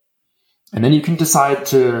writing. And then you can decide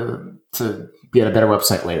to get a better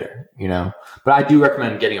website later, But I do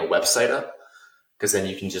recommend getting a website up, because then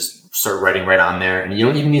you can just start writing right on there, and you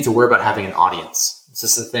don't even need to worry about having an audience. It's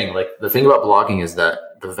just the thing. Like, the thing about blogging is that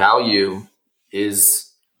the value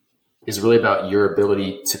is really about your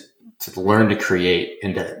ability to learn to create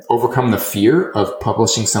and to overcome the fear of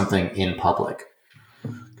publishing something in public.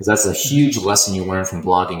 Because that's a huge lesson you learn from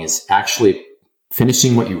blogging, is actually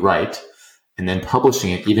finishing what you write and then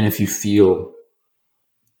publishing it, even if you feel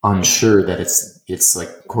unsure that it's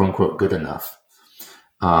like quote unquote good enough,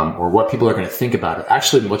 or what people are going to think about it.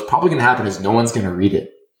 Actually, what's probably going to happen is no one's going to read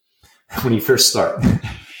it when you first start.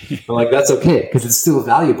 But like, that's okay, because it's still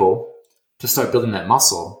valuable to start building that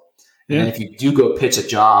muscle. Yeah. And then if you do go pitch a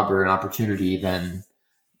job or an opportunity, then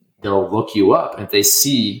they'll look you up. And if they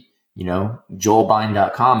see,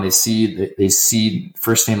 joelbein.com, they see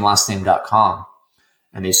first name, last name.com,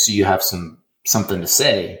 and they see you have something to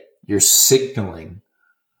say, you're signaling.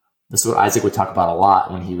 This is what Isaac would talk about a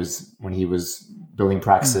lot when he was building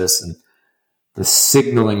Praxis, and the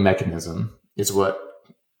signaling mechanism is what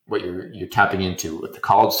you're tapping into. What the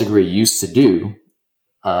college degree used to do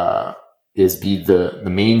is be the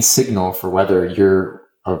main signal for whether you're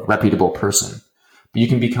a reputable person. But you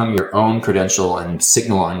can become your own credential and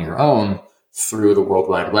signal on your own through the World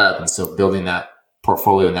Wide Web. And so building that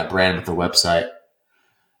portfolio and that brand with the website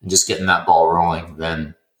and just getting that ball rolling,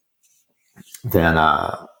 then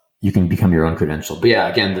you can become your own credential. But yeah,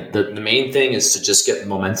 again, the main thing is to just get the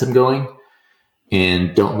momentum going,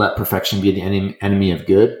 and don't let perfection be the enemy of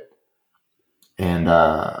good, and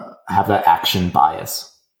have that action bias.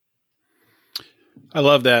 I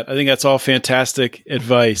love that. I think that's all fantastic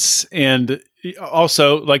advice. And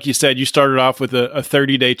also, like you said, you started off with a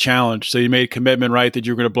 30-day challenge. So you made a commitment, right, that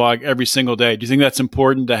you're going to blog every single day. Do you think that's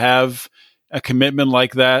important to have a commitment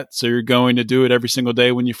like that, so you're going to do it every single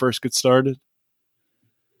day when you first get started?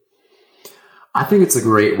 I think it's a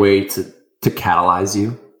great way to catalyze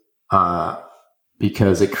you,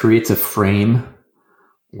 because it creates a frame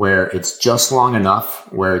where it's just long enough,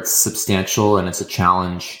 where it's substantial and it's a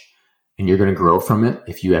challenge, and you're going to grow from it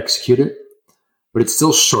if you execute it. But it's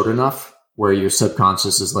still short enough where your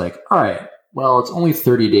subconscious is like, all right, well, it's only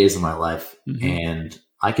 30 days of my life, and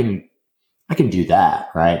I can do that,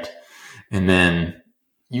 right? And then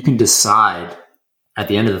you can decide at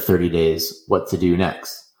the end of the 30 days what to do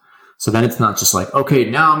next. So then it's not just like, okay,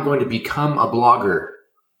 now I'm going to become a blogger.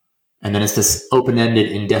 And then it's this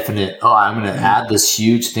open-ended, indefinite, I'm going to add this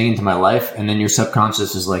huge thing into my life. And then your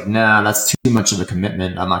subconscious is like, nah, that's too much of a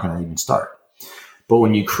commitment. I'm not going to even start. But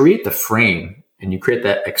when you create the frame and you create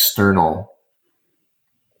that external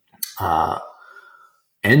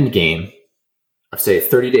end game of, say,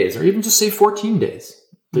 30 days, or even just say 14 days,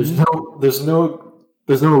 there's no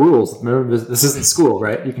rules. Remember, this isn't school,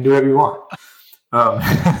 right? You can do whatever you want.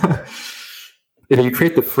 If you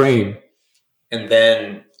create the frame, and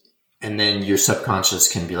then your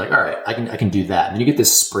subconscious can be like, all right, I can do that. And then you get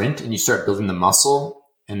this sprint, and you start building the muscle.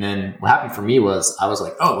 And then what happened for me was, I was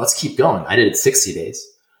like, oh, let's keep going. I did it 60 days.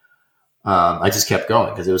 I just kept going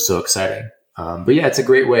because it was so exciting. But yeah, it's a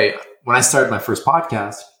great way. When I started my first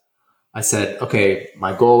podcast, I said, okay,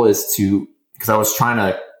 my goal is because I was trying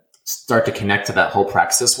to start to connect to that whole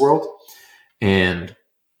Praxis world. And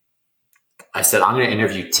I said, I'm going to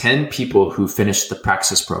interview 10 people who finished the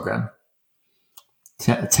Praxis program,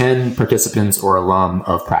 10 participants or alum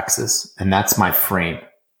of Praxis. And that's my frame.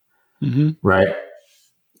 Right.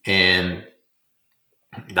 And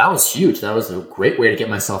that was huge. That was a great way to get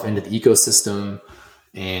myself into the ecosystem.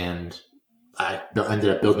 And I ended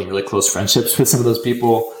up building really close friendships with some of those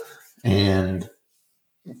people. And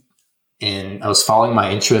I was following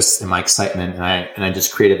my interests and my excitement. And I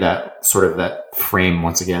just created that sort of that frame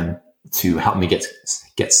once again to help me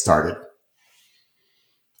get started.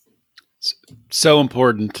 So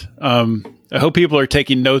important. I hope people are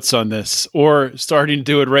taking notes on this or starting to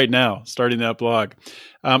do it right now, starting that blog.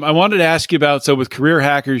 I wanted to ask you about, so with Career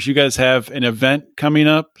Hackers, you guys have an event coming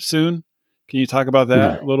up soon. Can you talk about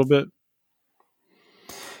that a little bit?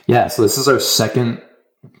 Yeah, so this is our second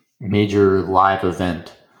major live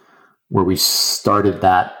event, where we started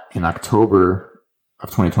that in October of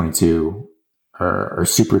 2022, our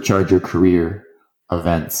Supercharge Your Career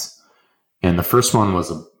events. And the first one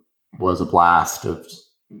was a blast of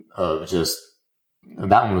just,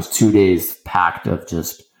 that one was 2 days packed of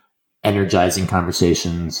just energizing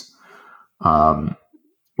conversations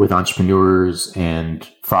with entrepreneurs and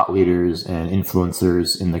thought leaders and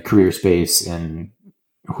influencers in the career space, and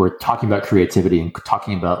who are talking about creativity and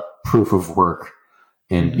talking about proof of work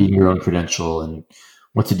and being your own credential and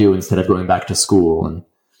what to do instead of going back to school. And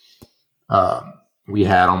we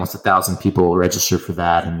had almost 1,000 people register for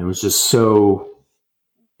that. And it was so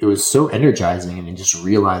energizing, and just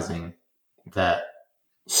realizing that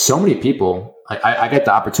so many people, I get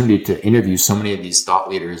the opportunity to interview so many of these thought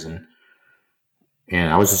leaders, and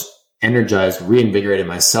I was just energized, reinvigorated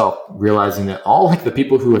myself, realizing that all like the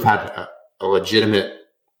people who have had a legitimate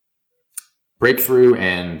breakthrough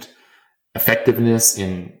and effectiveness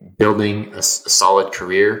in building a solid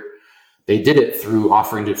career, they did it through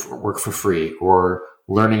offering to work for free, or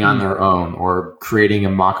learning on their own, or creating a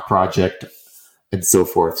mock project, and so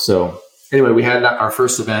forth. So anyway, we had our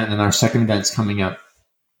first event, and our second event's coming up.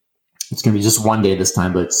 It's going to be just one day this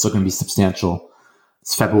time, but it's still going to be substantial.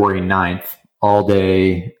 It's February 9th, all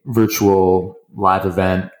day virtual live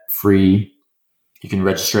event, free. You can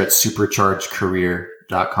register at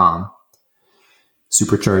superchargecareer.com.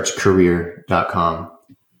 Superchargecareer.com.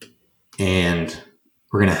 And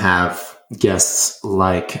we're going to have guests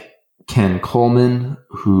like Ken Coleman,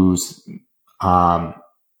 who's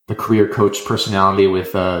the career coach personality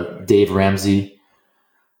with Dave Ramsey,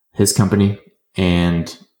 his company.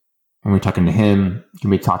 And when we're talking to him, we're going to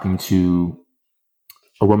be talking to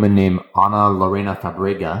a woman named Ana Lorena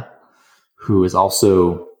Fabrega, who is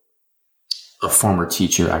also a former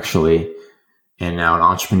teacher, actually, and now an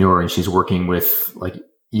entrepreneur. And she's working with like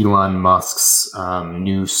Elon Musk's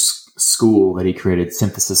new school that he created,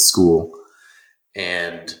 Synthesis School.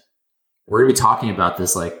 And we're going to be talking about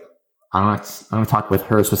this. Like, I'm going to talk with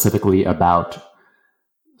her specifically about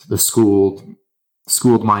the schooled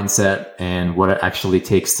mindset and what it actually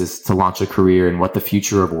takes to launch a career, and what the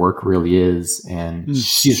future of work really is. And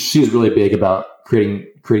she's really big about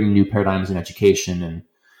creating new paradigms in education,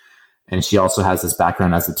 and she also has this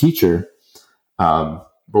background as a teacher. But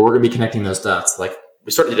we're going to be connecting those dots, like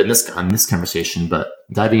we started in this conversation, but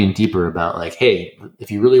diving in deeper about like, hey,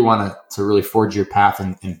 if you really want to really forge your path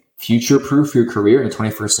and future-proof your career in the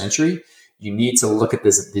 21st century, you need to look at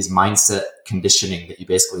this mindset conditioning that you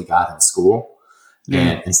basically got in school,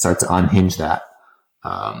 and start to unhinge that.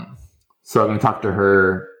 So I'm going to talk to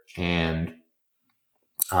her and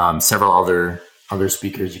several other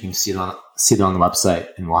speakers. You can see them on the website,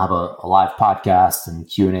 and we'll have a live podcast and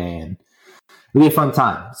Q&A, and really a fun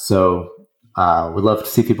time. So we'd love to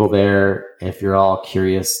see people there. If you're all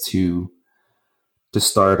curious to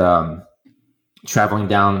start traveling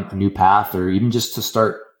down a new path, or even just to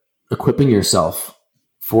start equipping yourself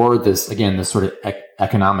for this sort of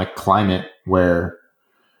economic climate where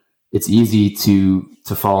it's easy to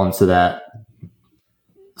fall into that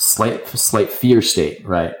slight fear state,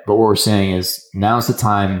 right? But what we're saying is now's the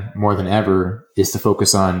time more than ever is to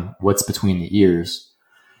focus on what's between the ears.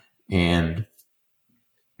 And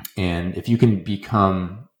if you can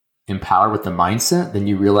become empowered with the mindset, then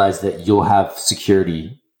you realize that you'll have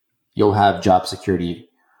security, you'll have job security,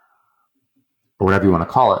 or whatever you want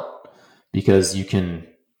to call it, because you can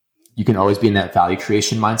always be in that value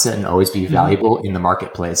creation mindset and always be valuable in the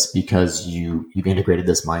marketplace because you've integrated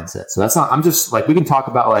this mindset. So I'm just like, we can talk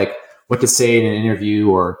about like what to say in an interview,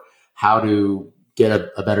 or how to get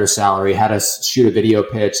a better salary, how to shoot a video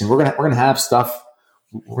pitch. And we're going to have stuff.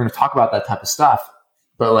 We're going to talk about that type of stuff.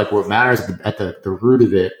 But like what matters at the root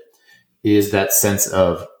of it is that sense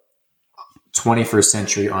of 21st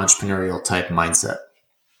century entrepreneurial type mindset.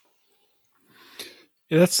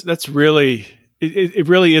 Yeah, that's really, it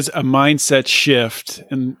really is a mindset shift.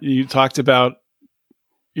 And you talked about,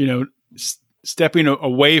 stepping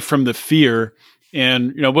away from the fear,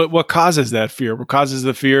 and, what causes that fear? What causes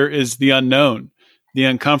the fear is the unknown, the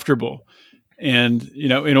uncomfortable. And,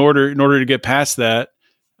 in order to get past that,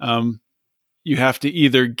 you have to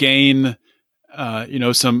either gain,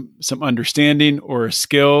 some understanding or a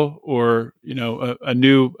skill, or, a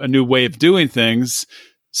new way of doing things.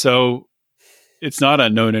 So it's not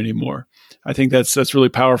unknown anymore. I think that's really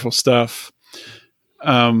powerful stuff.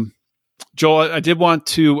 Joel, I did want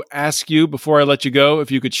to ask you before I let you go, if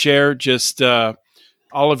you could share just all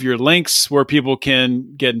of your links where people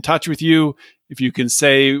can get in touch with you. If you can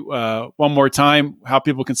say one more time how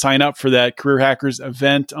people can sign up for that Career Hackers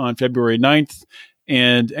event on February 9th,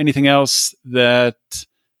 and anything else that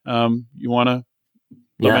you want to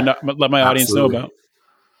let my audience know about.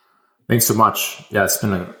 Thanks so much. Yeah, it's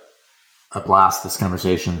been a blast, this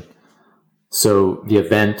conversation. So the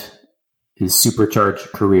event is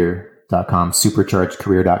superchargecareer.com,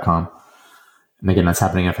 superchargecareer.com. And again, that's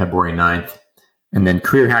happening on February 9th. And then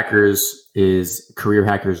Career Hackers is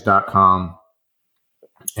careerhackers.com.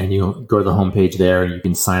 And you'll go to the homepage there, and you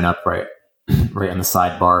can sign up right on the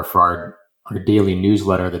sidebar for our daily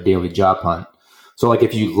newsletter, the Daily Job Hunt. So like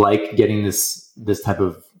if you like getting this type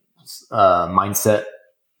of mindset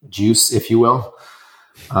juice, if you will,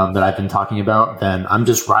 that I've been talking about, then I'm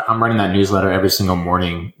writing that newsletter every single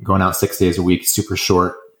morning, going out 6 days a week, super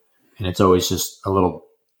short. And it's always just a little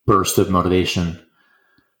burst of motivation.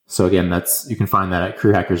 So again, you can find that at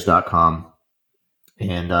careerhackers.com.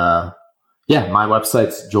 And my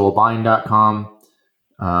website's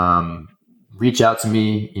joelbein.com. Reach out to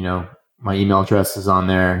me. My email address is on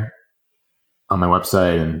there on my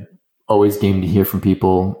website, and always game to hear from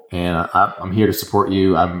people. And I'm here to support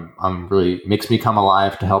you. I'm really makes me come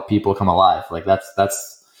alive to help people come alive. Like that's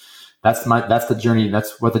the journey.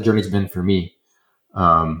 That's what the journey's been for me.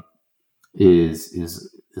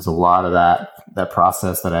 Is a lot of that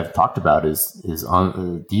process that I've talked about is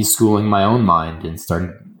on deschooling my own mind and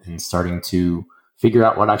starting to figure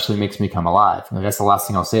out what actually makes me come alive. And I guess the last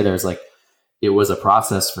thing I'll say there is like, it was a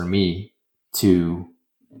process for me to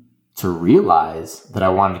realize that I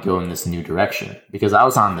wanted to go in this new direction, because I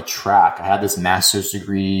was on the track. I had this master's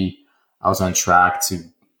degree. I was on track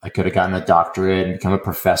I could have gotten a doctorate and become a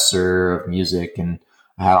professor of music. And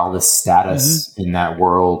I had all this status in that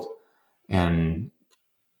world. And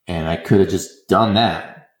I could have just done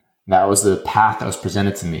that. That was the path that was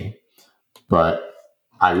presented to me. But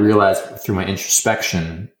I realized through my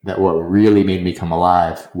introspection that what really made me come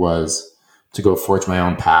alive was to go forge my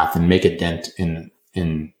own path and make a dent in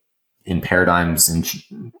paradigms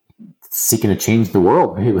and seeking to change the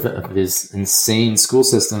world, right? With these insane school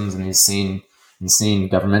systems and these insane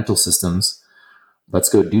governmental systems. Let's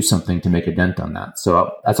go do something to make a dent on that.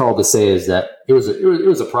 So that's all to say is that it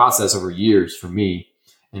was a process over years for me.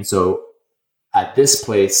 And so at this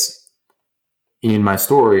place in my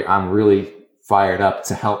story, I'm really fired up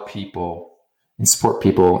to help people and support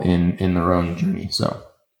people in their own journey. So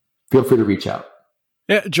feel free to reach out.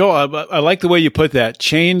 Yeah, Joel, I like the way you put that.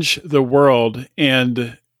 Change the world.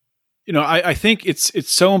 And, I think it's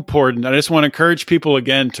so important. I just want to encourage people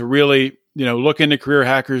again to really, look into Career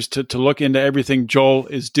Hackers, to look into everything Joel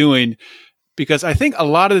is doing, because I think a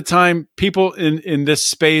lot of the time people in this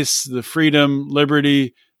space, the freedom,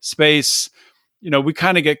 liberty space, we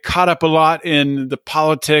kind of get caught up a lot in the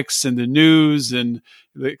politics and the news and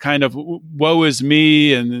the kind of woe is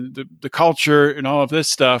me and the culture and all of this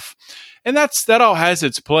stuff. And that all has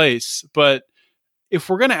its place. But if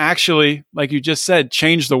we're going to actually, like you just said,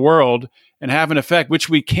 change the world and have an effect, which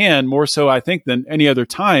we can more so, I think, than any other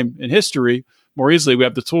time in history, more easily, we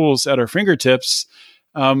have the tools at our fingertips.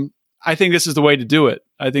 I think this is the way to do it.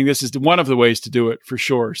 I think this is one of the ways to do it for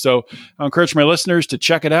sure. So I encourage my listeners to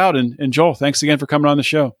check it out. And Joel, thanks again for coming on the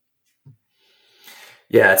show.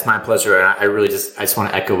 Yeah, it's my pleasure. And I just want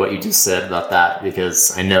to echo what you just said about that,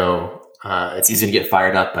 because I know it's easy to get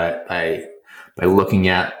fired up by looking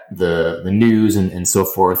at the news and so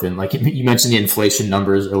forth. And like you mentioned the inflation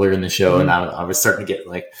numbers earlier in the show, and I was starting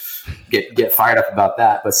to get fired up about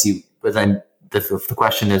that. But then the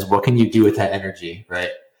question is, what can you do with that energy, right?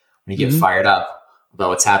 When you get fired up about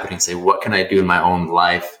what's happening, say, what can I do in my own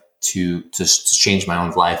life to change my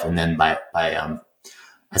own life, and then by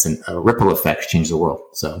as a ripple effect, change the world.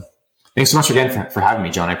 So thanks so much again for having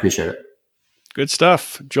me, John. I appreciate it. Good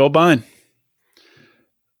stuff. Joel Bein.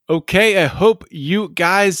 Okay, I hope you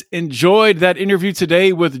guys enjoyed that interview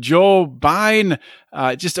today with Joel Bein.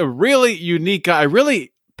 Just a really unique guy.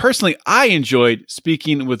 I enjoyed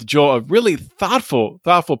speaking with Joel, a really thoughtful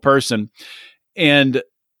person. And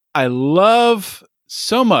I love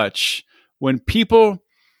so much when people,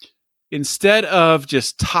 instead of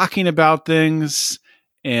just talking about things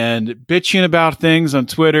and bitching about things on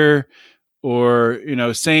Twitter, or,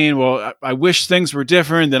 saying, well, I wish things were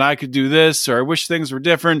different, then I could do this, or I wish things were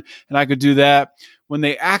different and I could do that. When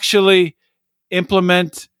they actually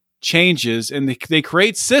implement changes and they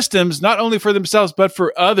create systems, not only for themselves, but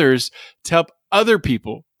for others, to help other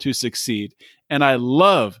people to succeed. And I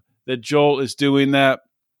love that Joel is doing that.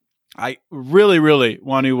 I really, really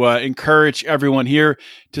want to encourage everyone here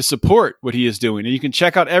to support what he is doing. And you can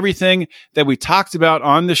check out everything that we talked about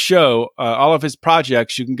on the show, all of his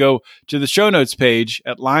projects. You can go to the show notes page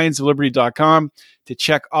at lionsofliberty.com to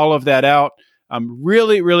check all of that out.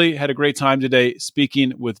 Really, really had a great time today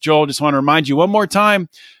speaking with Joel. Just want to remind you one more time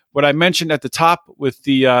what I mentioned at the top with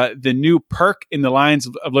the new perk in the Lions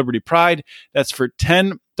of Liberty Pride. That's for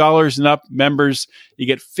 $10 and up members. You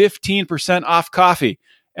get 15% off coffee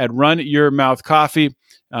at Run Your Mouth Coffee.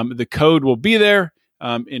 The code will be there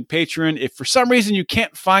in Patreon. If for some reason you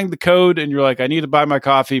can't find the code and you're like, I need to buy my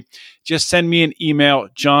coffee, just send me an email,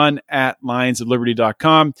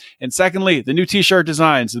 john@lionsofliberty.com. And secondly, the new t-shirt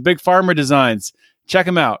designs, the Big Pharma designs, check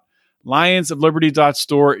them out.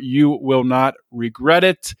 lionsofliberty.store. You will not regret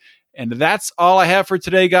it. And that's all I have for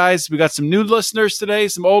today, guys. We got some new listeners today.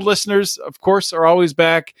 Some old listeners, of course, are always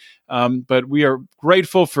back. But we are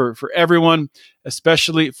grateful for everyone,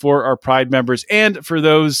 especially for our Pride members and for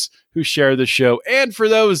those who share the show and for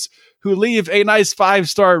those who leave a nice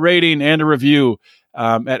 5-star rating and a review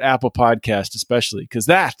at Apple Podcast, especially, because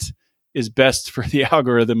that is best for the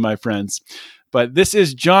algorithm, my friends. But this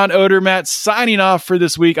is John Odermatt signing off for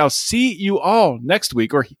this week. I'll see you all next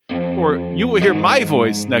week, or you will hear my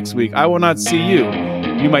voice next week. I will not see you.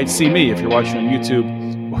 You might see me if you're watching on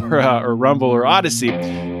YouTube or Rumble or Odyssey.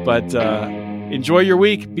 But enjoy your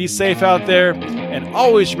week. Be safe out there. And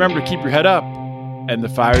always remember to keep your head up and the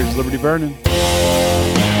fires of liberty burning.